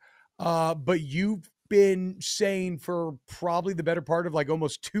here. But you've been saying for probably the better part of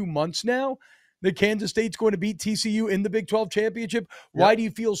almost 2 months now that Kansas State's going to beat TCU in the Big 12 championship. Yep. Why do you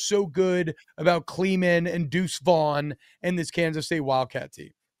feel so good about Kleeman and Deuce Vaughn and this Kansas State Wildcat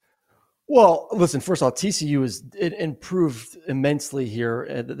team? Well, listen, first of all, TCU it improved immensely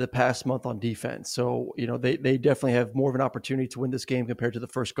here the past month on defense. So, they definitely have more of an opportunity to win this game compared to the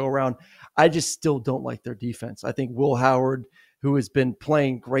first go-around. I just still don't like their defense. I think Will Howard, who has been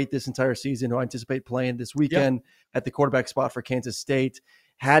playing great this entire season, who I anticipate playing this weekend at the quarterback spot for Kansas State,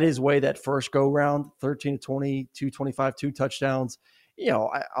 had his way that first go-round, 13-20, 225, 2 touchdowns.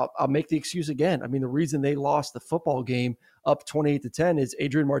 I'll make the excuse again. I mean, the reason they lost the football game up 28-10 is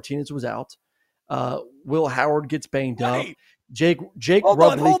Adrian Martinez was out. Will Howard gets banged up. Jake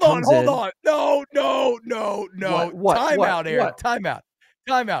Rubley comes in. Hold on. No. What? Time out, Aaron. Time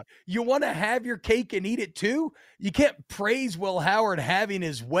out. You want to have your cake and eat it too? You can't praise Will Howard having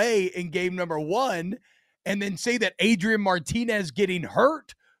his way in game number 1 and then say that Adrian Martinez getting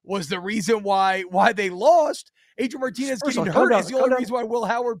hurt was the reason why they lost. Adrian Martinez First getting off, calm hurt down, is the calm only down. reason why Will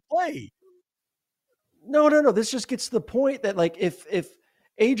Howard played. No. This just gets to the point that, like, if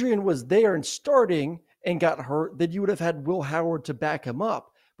Adrian was there and starting and got hurt, then you would have had Will Howard to back him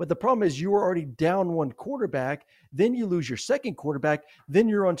up. But the problem is you were already down one quarterback. Then you lose your second quarterback. Then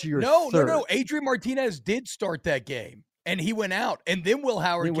you're on to your third. No. Adrian Martinez did start that game, and he went out. And then Will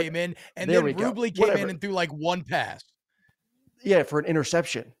Howard came in, and then Rubley came in and threw like one pass. Yeah, for an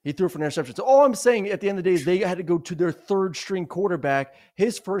interception. He threw for an interception. So all I'm saying at the end of the day is they had to go to their third string quarterback.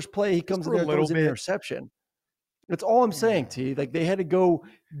 His first play, he comes in there and throws an interception. That's all I'm saying, T. Like, they had to go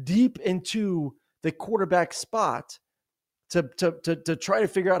deep into the quarterback spot to try to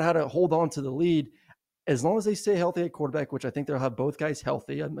figure out how to hold on to the lead. As long as they stay healthy at quarterback, which I think they'll have both guys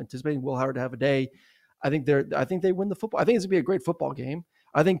healthy. I'm anticipating Will Howard to have a day. I think they win the football. I think it's gonna be a great football game.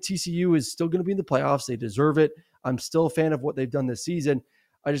 I think TCU is still going to be in the playoffs. They deserve it. I'm still a fan of what they've done this season.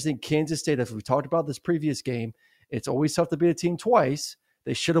 I just think Kansas State, as we talked about this previous game, it's always tough to beat a team twice.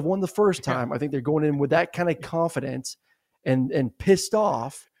 They should have won the first time. I think they're going in with that kind of confidence and pissed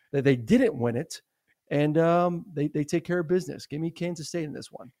off that they didn't win it. And they take care of business. Give me Kansas State in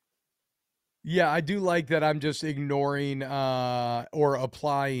this one. Yeah, I do like that I'm just ignoring or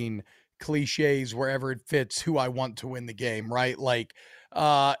applying cliches wherever it fits who I want to win the game, right? Like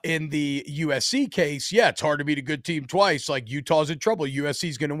in the USC case, yeah, it's hard to beat a good team twice. Like Utah's in trouble.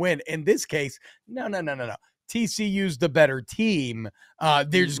 USC's going to win. In this case, no. TCU's the better team.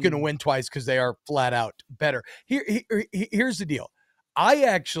 They're just going to win twice because they are flat out better. Here's the deal. I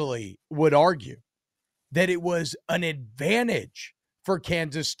actually would argue that it was an advantage for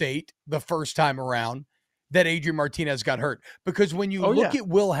Kansas State the first time around that Adrian Martinez got hurt. Because when you look at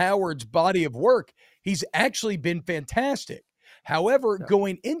Will Howard's body of work, he's actually been fantastic. However,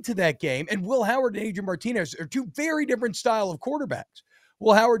 going into that game, and Will Howard and Adrian Martinez are two very different style of quarterbacks.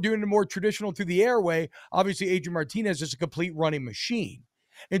 Will Howard doing the more traditional through the air way. Obviously, Adrian Martinez is a complete running machine.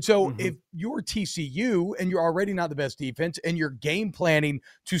 And so if you're TCU and you're already not the best defense and you're game planning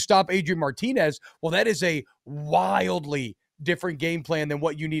to stop Adrian Martinez, well, that is a wildly different game plan than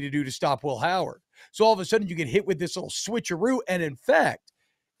what you need to do to stop Will Howard. So all of a sudden you get hit with this little switcheroo. And in fact,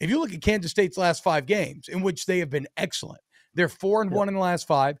 if you look at Kansas State's last 5 games in which they have been excellent, they're 4-1 in the last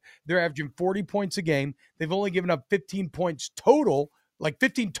 5. They're averaging 40 points a game. They've only given up 15 points total, like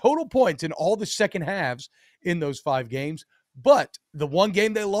 15 total points in all the second halves in those 5 games. But the one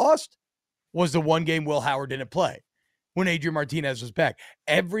game they lost was the one game Will Howard didn't play when Adrian Martinez was back.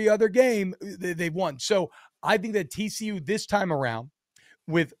 Every other game they've won. So I think that TCU this time around,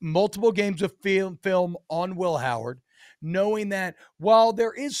 with multiple games of film on Will Howard, knowing that while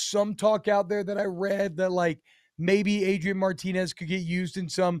there is some talk out there that I read that like maybe Adrian Martinez could get used in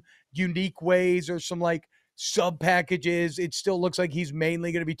some unique ways or some like sub packages, it still looks like he's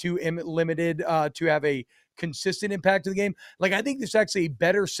mainly going to be too limited to have a consistent impact in the game. Like, I think this is actually a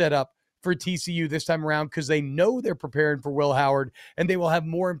better setup for TCU this time around because they know they're preparing for Will Howard and they will have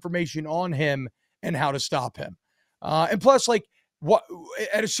more information on him and how to stop him. And plus, like, what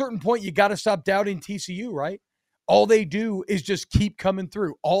at a certain point, you got to stop doubting TCU, right? All they do is just keep coming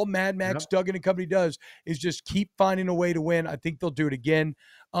through. All Mad Max Duggan and company does is just keep finding a way to win. I think they'll do it again.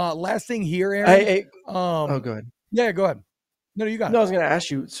 Last thing here, Aaron. Go ahead. Yeah, go ahead. No, you got it. No, I was going to ask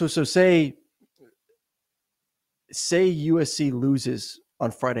you. So say USC loses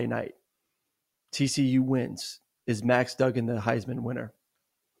on Friday night. TCU wins. Is Max Duggan the Heisman winner?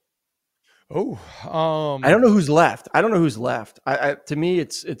 I don't know who's left. To me,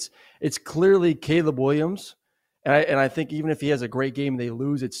 it's clearly Caleb Williams, and I think even if he has a great game, they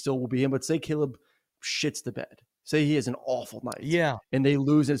lose, it still will be him. But say Caleb shits the bed. Say he has an awful night, and they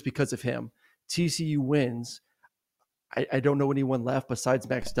lose, and it's because of him. TCU wins. I don't know anyone left besides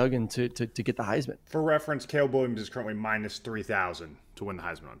Max Duggan to get the Heisman. For reference, Caleb Williams is currently minus 3,000 to win the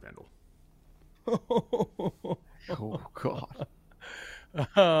Heisman on FanDuel. Oh God.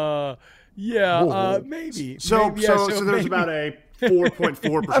 Maybe. So there's maybe. about a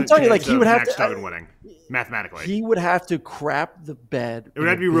 4.4%. I'm telling you, like, he would have Max to Duggan winning mathematically. He would have to crap the bed. It would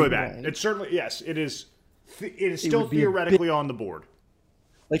have to be really bad. It's certainly It is still theoretically on the board.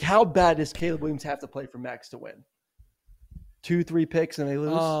 Like, how bad does Caleb Williams have to play for Max to win? 2-3 picks and they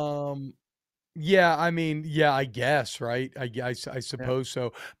lose. I guess, right? I suppose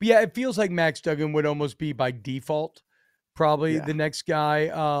so. But yeah, it feels like Max Duggan would almost be by default probably the next guy.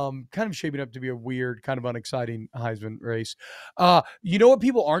 Kind of shaping up to be a weird, kind of unexciting Heisman race. You know what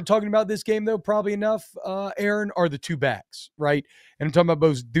people aren't talking about this game, though, probably enough, Aaron, are the two backs, right? And I'm talking about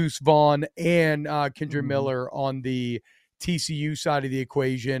both Deuce Vaughn and Kendra Miller on the TCU side of the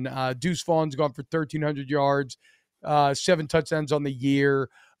equation. Deuce Vaughn's gone for 1,300 yards, 7 touchdowns on the year.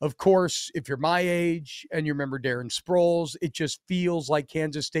 Of course, if you're my age and you remember Darren Sproles, it just feels like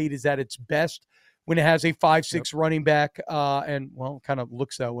Kansas State is at its best when it has a 5'6" running back, and, well, kind of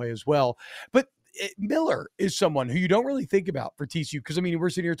looks that way as well. But Miller is someone who you don't really think about for TCU because, I mean, we're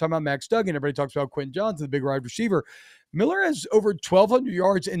sitting here talking about Max Duggan. Everybody talks about Quentin Johnson, the big wide receiver. Miller has over 1,200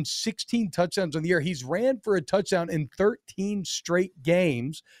 yards and 16 touchdowns on the year. He's ran for a touchdown in 13 straight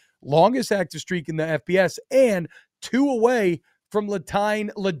games, longest active streak in the FBS, and 2 away from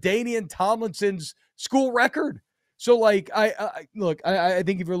LaDainian Tomlinson's school record. So, like, I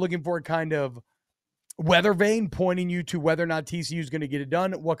think if you're looking for a kind of weather vane pointing you to whether or not TCU is going to get it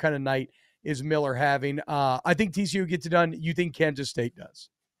done, what kind of night is Miller having? I think TCU gets it done. You think Kansas State does?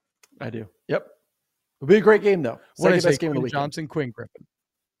 I do. Yep. It'll be a great game, though. Second best game of the weekend. Johnson, Quinn Griffin.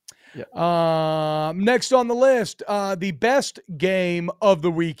 Yeah. Next on the list, the best game of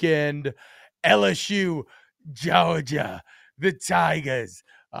the weekend, LSU-Georgia, the Tigers.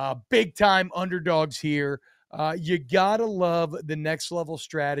 Big time underdogs here. You got to love the next level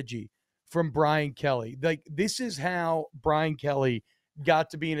strategy from Brian Kelly. Like, this is how Brian Kelly got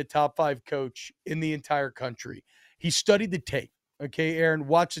to being a top 5 coach in the entire country. He studied the tape. Okay, Aaron,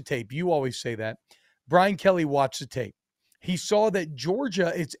 watch the tape. You always say that. Brian Kelly watched the tape. He saw that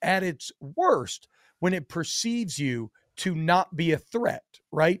Georgia is at its worst when it perceives you to not be a threat,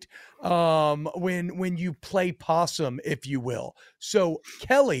 right? When you play possum, if you will. So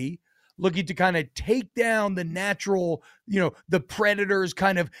Kelly, looking to kind of take down the natural, the Predators'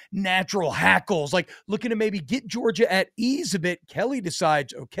 kind of natural hackles, like looking to maybe get Georgia at ease a bit. Kelly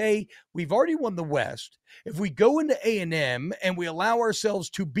decides, okay, we've already won the West. If we go into A&M and we allow ourselves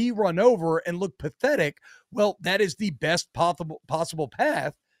to be run over and look pathetic, well, that is the best possible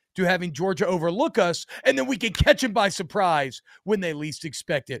path to having Georgia overlook us, and then we can catch them by surprise when they least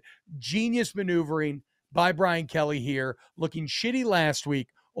expect it. Genius maneuvering by Brian Kelly here, looking shitty last week,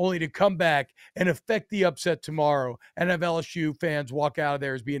 only to come back and affect the upset tomorrow and have LSU fans walk out of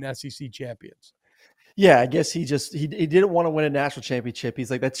there as being SEC champions. Yeah, I guess he didn't want to win a national championship. He's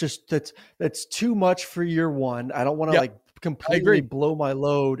like, that's too much for year one. I don't want to completely blow my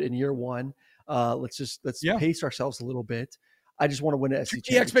load in year one. Let's pace ourselves a little bit. I just want to win an SEC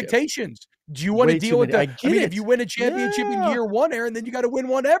championship. The expectations. Do you want to deal with that? If you win a championship in year one, Aaron, then you got to win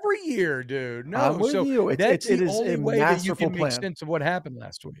one every year, dude. No, I'm with you. That's the only way that you can plan. make sense of what happened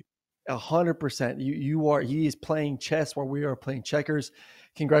last week. 100%. He is playing chess while we are playing checkers.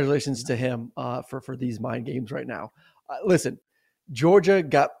 Congratulations to him for these mind games right now. Listen, Georgia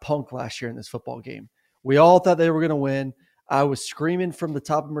got punked last year in this football game. We all thought they were going to win. I was screaming from the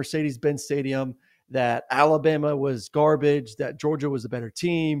top of Mercedes-Benz Stadium that Alabama was garbage, that Georgia was a better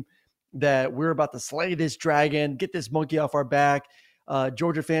team, that we're about to slay this dragon, get this monkey off our back.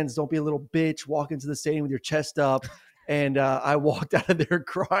 Georgia fans, don't be a little bitch. Walk into the stadium with your chest up. And I walked out of there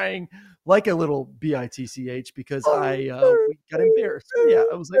crying like a little bitch because we got embarrassed. Yeah,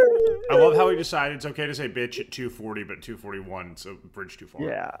 I was like, I love how he decided it's okay to say bitch at 240, but 241, so bridge too far.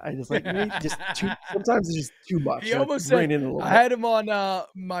 Yeah, I just like sometimes it's just too much. He almost said, I had him on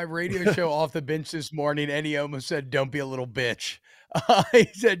my radio show Off the Bench this morning, and he almost said, "Don't be a little bitch." He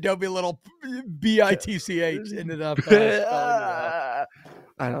said, "Don't be a little bitch." Ended up spelling it out.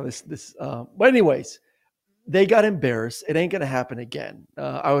 I know this. But anyways. They got embarrassed. It ain't going to happen again.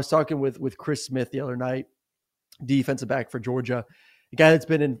 I was talking with Chris Smith the other night, defensive back for Georgia, a guy that's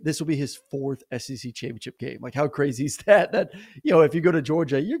been in, this will be his 4th SEC championship game. Like, how crazy is that? That, if you go to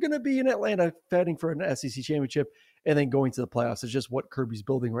Georgia, you're going to be in Atlanta fighting for an SEC championship and then going to the playoffs. It's just what Kirby's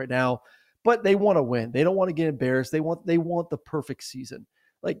building right now. But they want to win. They don't want to get embarrassed. They want the perfect season.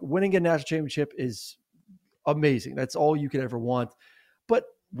 Like, winning a national championship is amazing. That's all you could ever want. But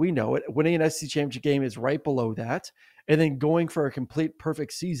we know it. Winning an SEC championship game is right below that. And then going for a complete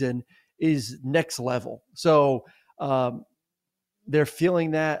perfect season is next level. So they're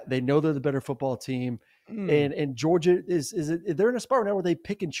feeling that. They know they're the better football team. And Georgia they're in a spot right now where they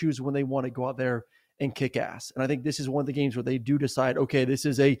pick and choose when they want to go out there and kick ass. And I think this is one of the games where they do decide, okay, this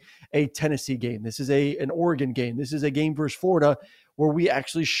is a Tennessee game. This is an Oregon game. This is a game versus Florida where we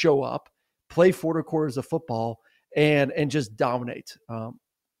actually show up, play 4 quarters of football, and just dominate.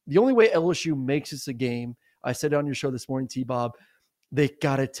 The only way LSU makes this a game, I said on your show this morning, T-Bob, they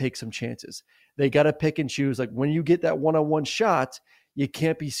got to take some chances. They got to pick and choose. Like, when you get that one-on-one shot, you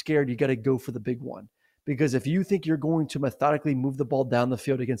can't be scared. You got to go for the big one. Because if you think you're going to methodically move the ball down the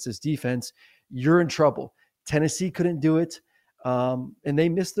field against this defense, you're in trouble. Tennessee couldn't do it, and they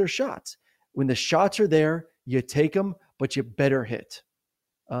missed their shots. When the shots are there, you take them, but you better hit.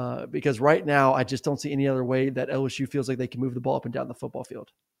 Because right now, I just don't see any other way that LSU feels like they can move the ball up and down the football field.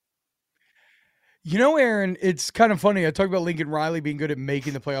 You know, Aaron, it's kind of funny. I talked about Lincoln Riley being good at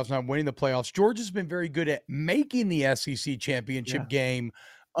making the playoffs, not winning the playoffs. Georgia's been very good at making the SEC championship game.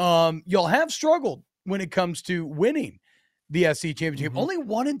 Y'all have struggled when it comes to winning the SEC championship. Only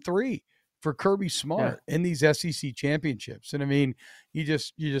 1-3 for Kirby Smart in these SEC championships. And I mean, you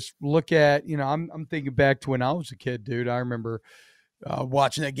just look at, I'm thinking back to when I was a kid, dude. I remember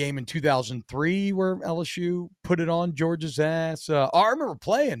watching that game in 2003 where LSU put it on Georgia's ass. I remember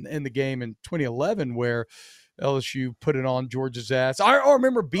playing in the game in 2011 where LSU put it on Georgia's ass. I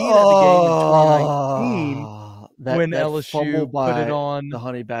remember being at the game in 2019 when LSU put it on the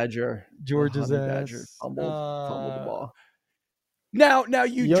Honey Badger. Georgia's ass. Badger fumbled the ball. Now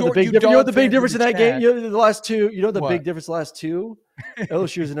you know the big difference in that game. You know the last two. You know the big difference. The last two.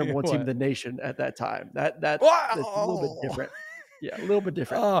 LSU is the number one team in the nation at that time. That's a little bit different. Yeah, a little bit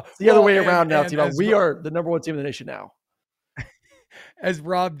different. It's the other way around now, T-Bob. We are the number one team in the nation now. As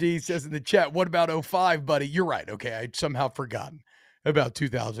Rob D says in the chat, what about 05, buddy? You're right. Okay, I'd somehow forgotten about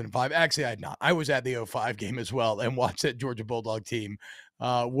 2005. Actually, I had not. I was at the 05 game as well and watched that Georgia Bulldog team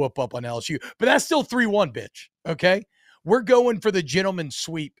whoop up on LSU. But that's still 3-1, bitch, okay? We're going for the gentleman's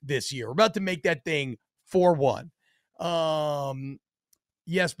sweep this year. We're about to make that thing 4-1.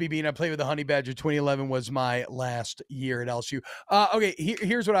 Yes, BB, and I played with the Honey Badger. 2011 was my last year at LSU. Okay,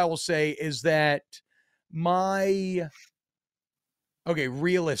 here's what I will say is that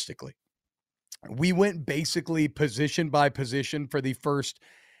realistically, we went basically position by position for the first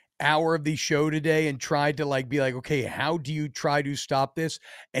hour of the show today and tried to be like, okay, how do you try to stop this?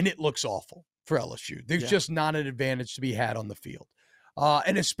 And it looks awful for LSU. There's just not an advantage to be had on the field.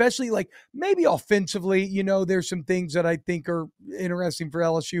 And especially maybe offensively, there's some things that I think are interesting for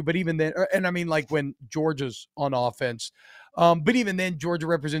LSU, but even then, and I mean, when Georgia's on offense, but even then Georgia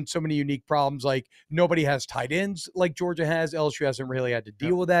represents so many unique problems. Nobody has tight ends like Georgia has. LSU hasn't really had to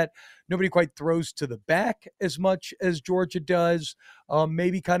deal with that. Nobody quite throws to the back as much as Georgia does.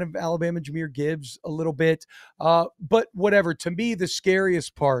 Maybe kind of Alabama, Jahmyr Gibbs a little bit. But whatever, to me, the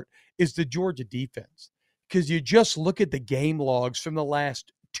scariest part is the Georgia defense. Because you just look at the game logs from the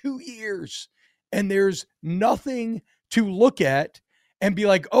last 2 years, and there's nothing to look at and be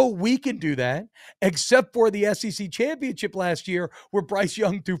like, oh, we can do that, except for the SEC championship last year where Bryce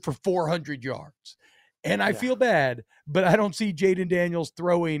Young threw for 400 yards. And I feel bad, but I don't see Jaden Daniels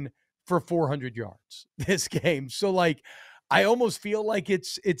throwing for 400 yards this game. So, I almost feel like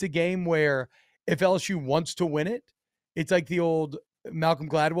it's a game where if LSU wants to win it, it's like the old Malcolm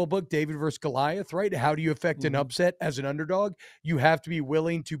Gladwell book, David versus Goliath, right? How do you affect an upset as an underdog? You have to be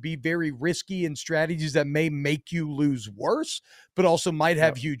willing to be very risky in strategies that may make you lose worse, but also might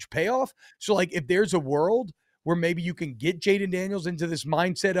have huge payoff. So if there's a world where maybe you can get Jaden Daniels into this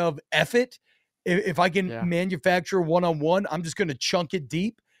mindset of F it, if I can manufacture one-on-one, I'm just going to chunk it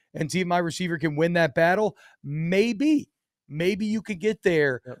deep and see if my receiver can win that battle. Maybe you could get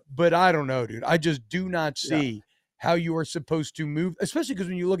there, but I don't know, dude. I just do not see how you are supposed to move, especially because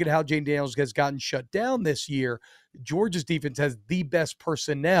when you look at how Jaden Daniels has gotten shut down this year, Georgia's defense has the best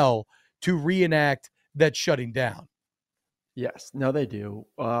personnel to reenact that shutting down. Yes, no, they do.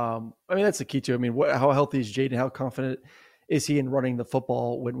 I mean, that's the key too. I mean, how healthy is Jaden? How confident is he in running the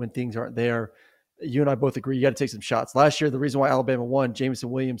football when things aren't there? You and I both agree you got to take some shots. Last year, the reason why Alabama won,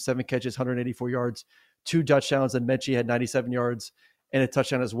 Jameson Williams, 7 catches, 184 yards, 2 touchdowns, and Mechie had 97 yards and a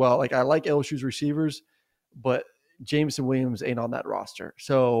touchdown as well. I like LSU's receivers, but Jameson Williams ain't on that roster.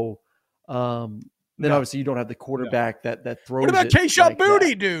 So then obviously you don't have the quarterback that throws. What about Kayshon Boutte,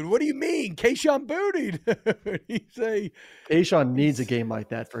 that. dude? What do you mean? Kayshon Boutte. Kayshon needs a game like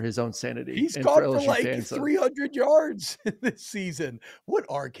that for his own sanity. He's caught for 300 yards this season. What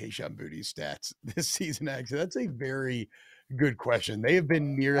are Kayshon Boutte's stats this season, actually? That's a very good question. They have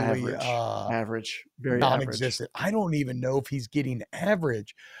been nearly average, very non-existent. Average. I don't even know if he's getting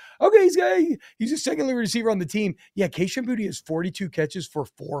average. Okay, he's a second receiver on the team. Yeah, Kayshon Boutte has 42 catches for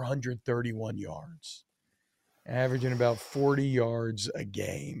 431 yards, averaging about 40 yards a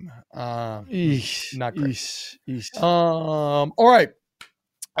game. Not great. All right.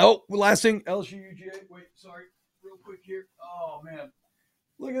 Oh, last thing, LSU-UGA. Wait, sorry, real quick here. Oh man,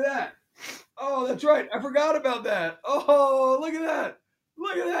 look at that. Oh, that's right. I forgot about that. Oh, look at that.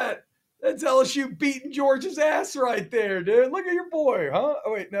 Look at that. That's LSU beating Georgia's ass right there, dude. Look at your boy, huh?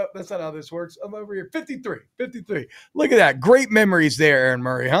 Oh, wait, no, that's not how this works. I'm over here. 53. Look at that. Great memories there, Aaron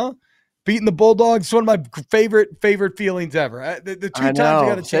Murray, huh? Beating the Bulldogs. It's one of my favorite feelings ever. The 2 times I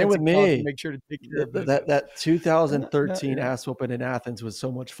got a chance with me. To make sure to take care of that 2013 ass whooping in Athens was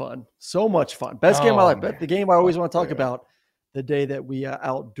so much fun. So much fun. Best game of my life. But the game I always want to talk about, the day that we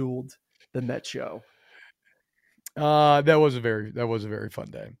out-dueled the Met Show. That was a very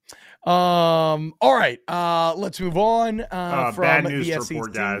fun day. All right. Let's move on. From bad news the to SEC.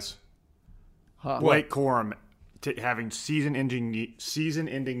 report, guys. Blake Corum having season-ending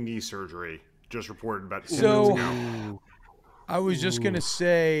knee surgery. Just reported about 10 minutes ago. I was just gonna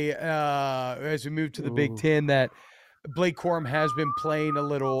say, as we move to the Big Ten, that Blake Corum has been playing a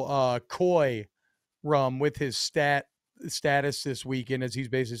little coy rum with his status this weekend, as he's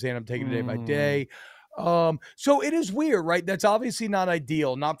basically saying, "I'm taking it day by day." So it is weird, right? That's obviously not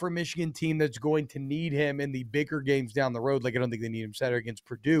ideal, not for a Michigan team that's going to need him in the bigger games down the road. Like, I don't think they need him Saturday against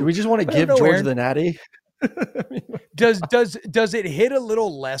Purdue. Do we just want to give Georgia the natty? Does it hit a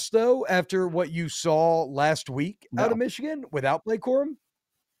little less though after what you saw last week out of Michigan without Blake Corum?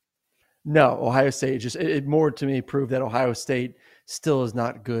 No, Ohio State it more to me proved that Ohio State still is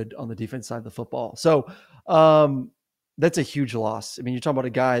not good on the defense side of the football. So that's a huge loss. I mean, you're talking about a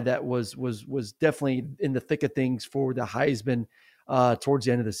guy that was definitely in the thick of things for the Heisman towards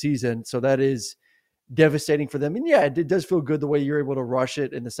the end of the season. So that is devastating for them. And yeah, it does feel good the way you're able to rush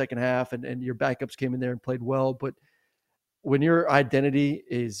it in the second half and your backups came in there and played well. But when your identity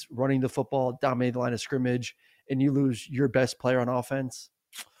is running the football, dominating the line of scrimmage, and you lose your best player on offense,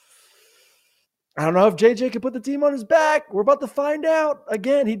 I don't know if JJ can put the team on his back. We're about to find out.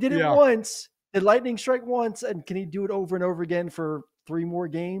 Again, he did it once. Did lightning strike once, and can he do it over and over again for 3 more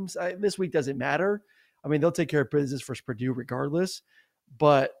games? This week doesn't matter. I mean, they'll take care of business for Purdue regardless.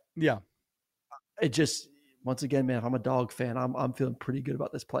 But yeah, it just, once again, man, if I'm a Dog fan, I'm feeling pretty good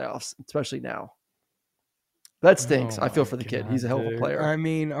about this playoffs, especially now. That stinks. I feel for the kid. He's a hell of a player. I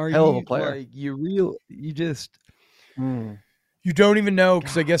mean, hell of a player. Like you don't even know,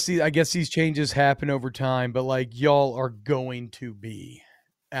 because I guess these changes happen over time, but like, y'all are going to be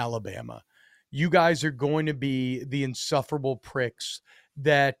Alabama. You guys are going to be the insufferable pricks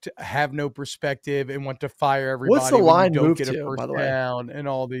that have no perspective and want to fire everybody. What's the line when you don't move get a to, first by the way? down and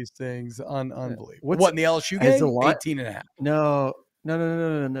all these things. Unbelievable. What in the LSU game? 18.5. No.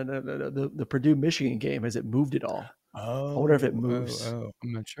 The Purdue Michigan game, has it moved at all? I wonder if it moves. I'm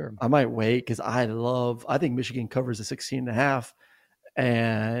not sure. I might wait because I think Michigan covers the 16.5.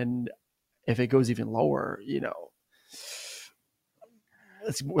 And if it goes even lower,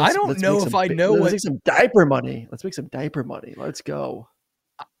 I don't know if I know let's make some diaper money. Let's make some diaper money. Let's go.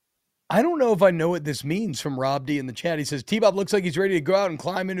 I don't know if I know what this means from Rob D in the chat. He says, T-Bob looks like he's ready to go out and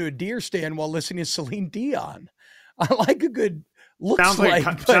climb into a deer stand while listening to Celine Dion. I like a good sounds like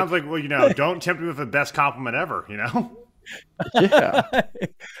well, don't tempt me with the best compliment ever, Yeah.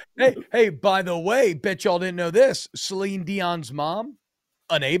 Hey, by the way, bet y'all didn't know this. Celine Dion's mom,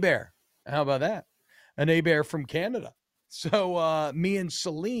 an A-Bear. How about that? An A-Bear from Canada. So me and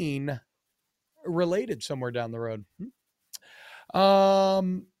Celine related somewhere down the road.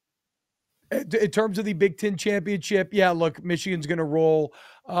 In terms of the Big Ten championship, yeah, look, Michigan's going to roll.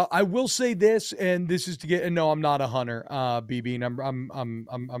 I will say this, and this is to get. And no, I'm not a hunter, BB. And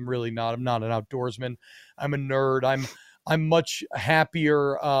I'm really not. I'm not an outdoorsman. I'm a nerd. I'm much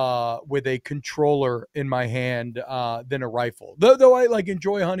happier with a controller in my hand than a rifle. Though I like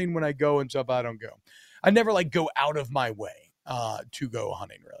enjoy hunting when I go and stuff. I don't go. I never like go out of my way to go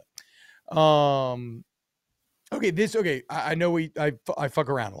hunting. Really. Okay. I know I fuck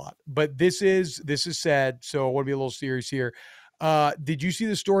around a lot, but this is sad. So I want to be a little serious here. Did you see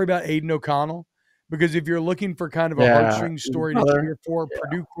the story about Aiden O'Connell? Because if you're looking for kind of a heartstring story to cheer for,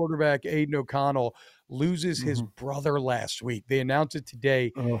 Purdue quarterback Aiden O'Connell loses his brother last week. They announced it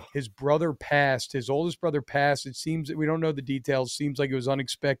today. His brother passed. His oldest brother passed. It seems that we don't know the details. Seems like it was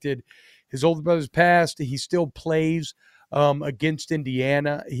unexpected. His older brother's passed. He still plays against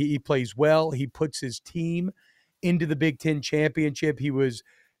Indiana. He plays well. He puts his team into the Big Ten championship. He was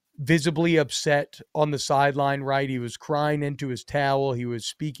visibly upset on the sideline, right? He was crying into his towel. He was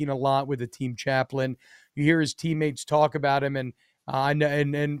speaking a lot with the team chaplain. You hear his teammates talk about him, and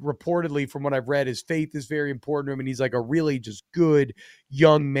reportedly from what I've read, his faith is very important to him, and he's like a really just good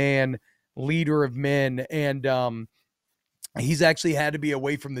young man, leader of men. And he's actually had to be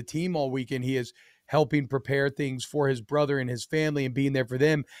away from the team all weekend. He is helping prepare things for his brother and his family and being there for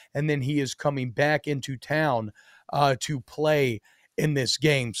them. And then he is coming back into town to play in this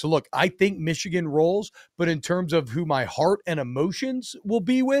game. So look, I think Michigan rolls, but in terms of who my heart and emotions will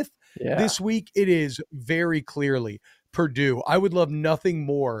be with this week, it is very clearly Purdue. I would love nothing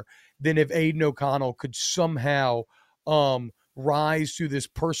more than if Aiden O'Connell could somehow rise through this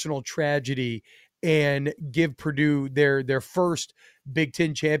personal tragedy and give Purdue their first Big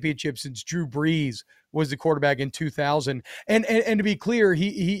Ten championship since Drew Brees was the quarterback in 2000. And to be clear,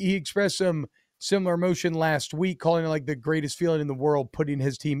 he expressed some similar emotion last week, calling it like the greatest feeling in the world, putting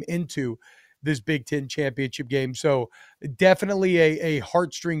his team into this Big Ten championship game. So definitely a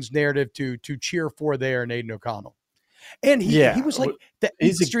heartstrings narrative to cheer for there in Aiden O'Connell. And he was like the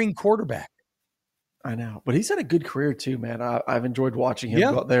 8th-string quarterback. I know, but he's had a good career too, man. I've enjoyed watching him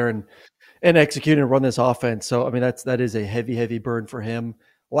go out there and execute and run this offense. So, I mean, that is a heavy, heavy burden for him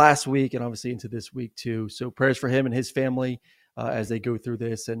last week and obviously into this week too. So prayers for him and his family as they go through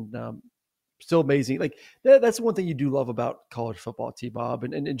this, and still amazing. Like that's one thing you do love about college football, T-Bob,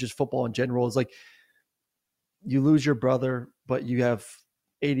 and just football in general is like you lose your brother, but you have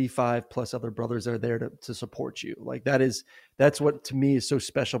 85 plus other brothers that are there to support you. Like that's what to me is so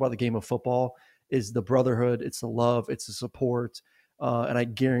special about the game of football is the brotherhood. It's the love, it's the support. And I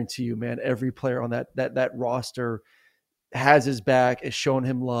guarantee you, man, every player on that roster has his back, is showing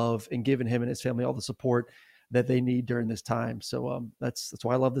him love and giving him and his family all the support that they need during this time. So that's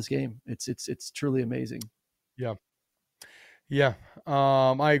why I love this game. It's truly amazing. Yeah. Yeah,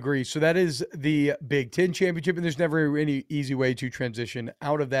 I agree. So that is the Big Ten championship, and there's never any easy way to transition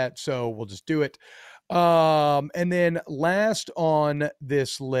out of that. So we'll just do it. And then last on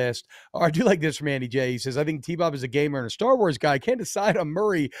this list, I do like this from Andy J. He says, I think T-Bob is a gamer and a Star Wars guy. Can't decide on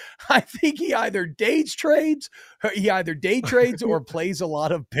Murray. I think he either day trades or plays a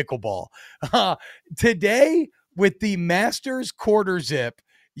lot of pickleball. Today, with the Masters quarter zip,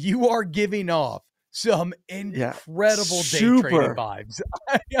 you are giving off some incredible day trading vibes.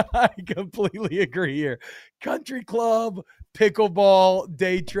 I completely agree here. Country club, pickleball,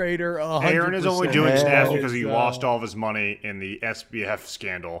 day trader. Aaron is only doing snaps because he lost all of his money in the SBF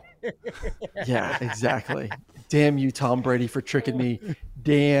scandal. Yeah, exactly. Damn you, Tom Brady, for tricking me.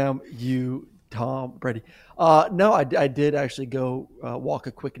 Damn you, Tom Brady. No, I did actually go walk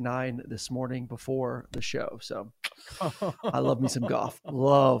a quick 9 this morning before the show. So I love me some golf.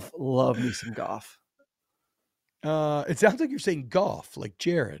 Love me some golf. It sounds like you're saying golf, like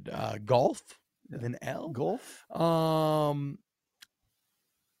Jared. Golf with an L? Golf? All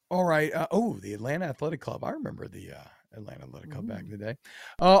right. The Atlanta Athletic Club. I remember the Atlanta Athletic Club back in the day.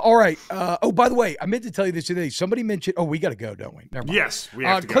 All right. By the way, I meant to tell you this today. Somebody mentioned, we got to go, don't we? Never mind. Yes, we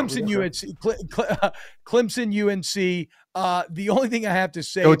have to Clemson, go. Clemson, UNC. The only thing I have to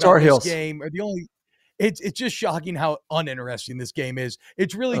say about this game, or the only... It's just shocking how uninteresting this game is.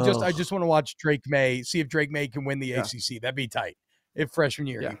 It's really I just want to watch Drake May, see if Drake May can win the ACC. That'd be tight if freshman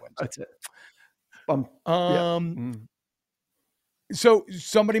year he wins. That's it. So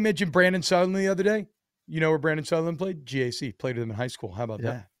somebody mentioned Brandon Sutherland the other day. You know where Brandon Sutherland played? GAC. Played with him in high school. How about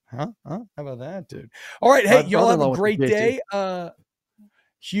that? Huh? How about that, dude? All right. Hey, y'all have a great day.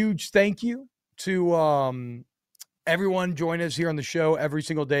 Huge thank you to everyone join us here on the show every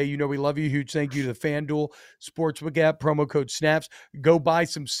single day. You know we love you. Huge thank you to the FanDuel Sportsbook app. Promo code SNAPS. Go buy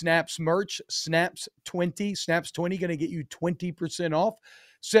some Snaps merch. Snaps20. Snaps20 going to get you 20% off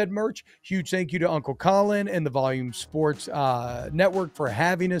said merch. Huge thank you to Uncle Colin and the Volume Sports Network for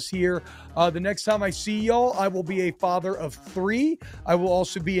having us here. The next time I see y'all, I will be a father of 3. I will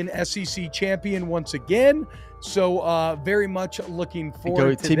also be an SEC champion once again. So very much looking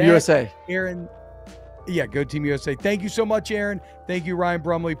forward to Team that. USA. Aaron. Yeah, go Team USA. Thank you so much, Aaron. Thank you, Ryan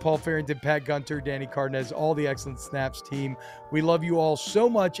Brumley, Paul Farrington, Pat Gunter, Danny Cardenas, all the excellent Snaps team. We love you all so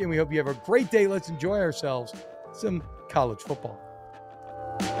much, and we hope you have a great day. Let's enjoy ourselves some college football.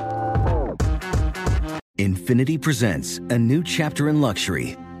 Infinity presents a new chapter in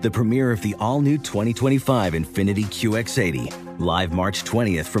luxury, the premiere of the all-new 2025 Infinity QX80, live March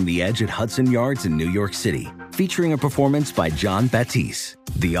 20th from the Edge at Hudson Yards in New York City, featuring a performance by John Batiste.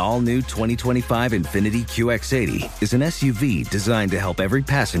 The all-new 2025 Infinity QX80 is an SUV designed to help every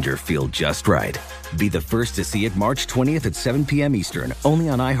passenger feel just right. Be the first to see it March 20th at 7 p.m. Eastern, only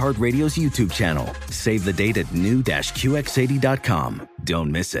on iHeartRadio's YouTube channel. Save the date at new-QX80.com.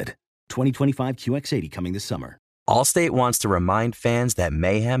 Don't miss it. 2025 QX80 coming this summer. Allstate wants to remind fans that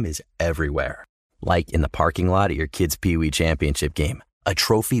mayhem is everywhere. Like in the parking lot at your kid's Pee Wee Championship game. A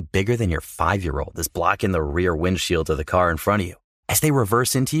trophy bigger than your 5-year-old is blocking the rear windshield of the car in front of you. As they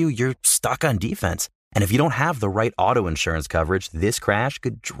reverse into you, you're stuck on defense. And if you don't have the right auto insurance coverage, this crash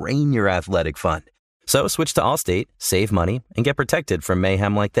could drain your athletic fund. So switch to Allstate, save money, and get protected from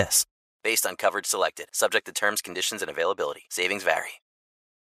mayhem like this. Based on coverage selected, subject to terms, conditions, and availability. Savings vary.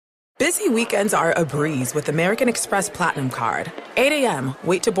 Busy weekends are a breeze with American Express Platinum Card. 8 a.m.,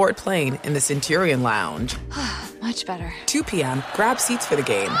 wait to board plane in the Centurion Lounge. Much better. 2 p.m., grab seats for the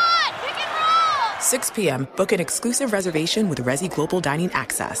game. 6 p.m., book an exclusive reservation with Resi Global Dining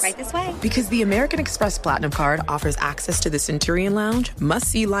Access. Right this way. Because the American Express Platinum Card offers access to the Centurion Lounge,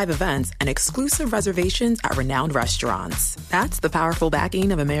 must-see live events, and exclusive reservations at renowned restaurants. That's the powerful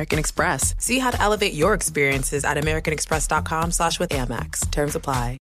backing of American Express. See how to elevate your experiences at americanexpress.com/withAmex. Terms apply.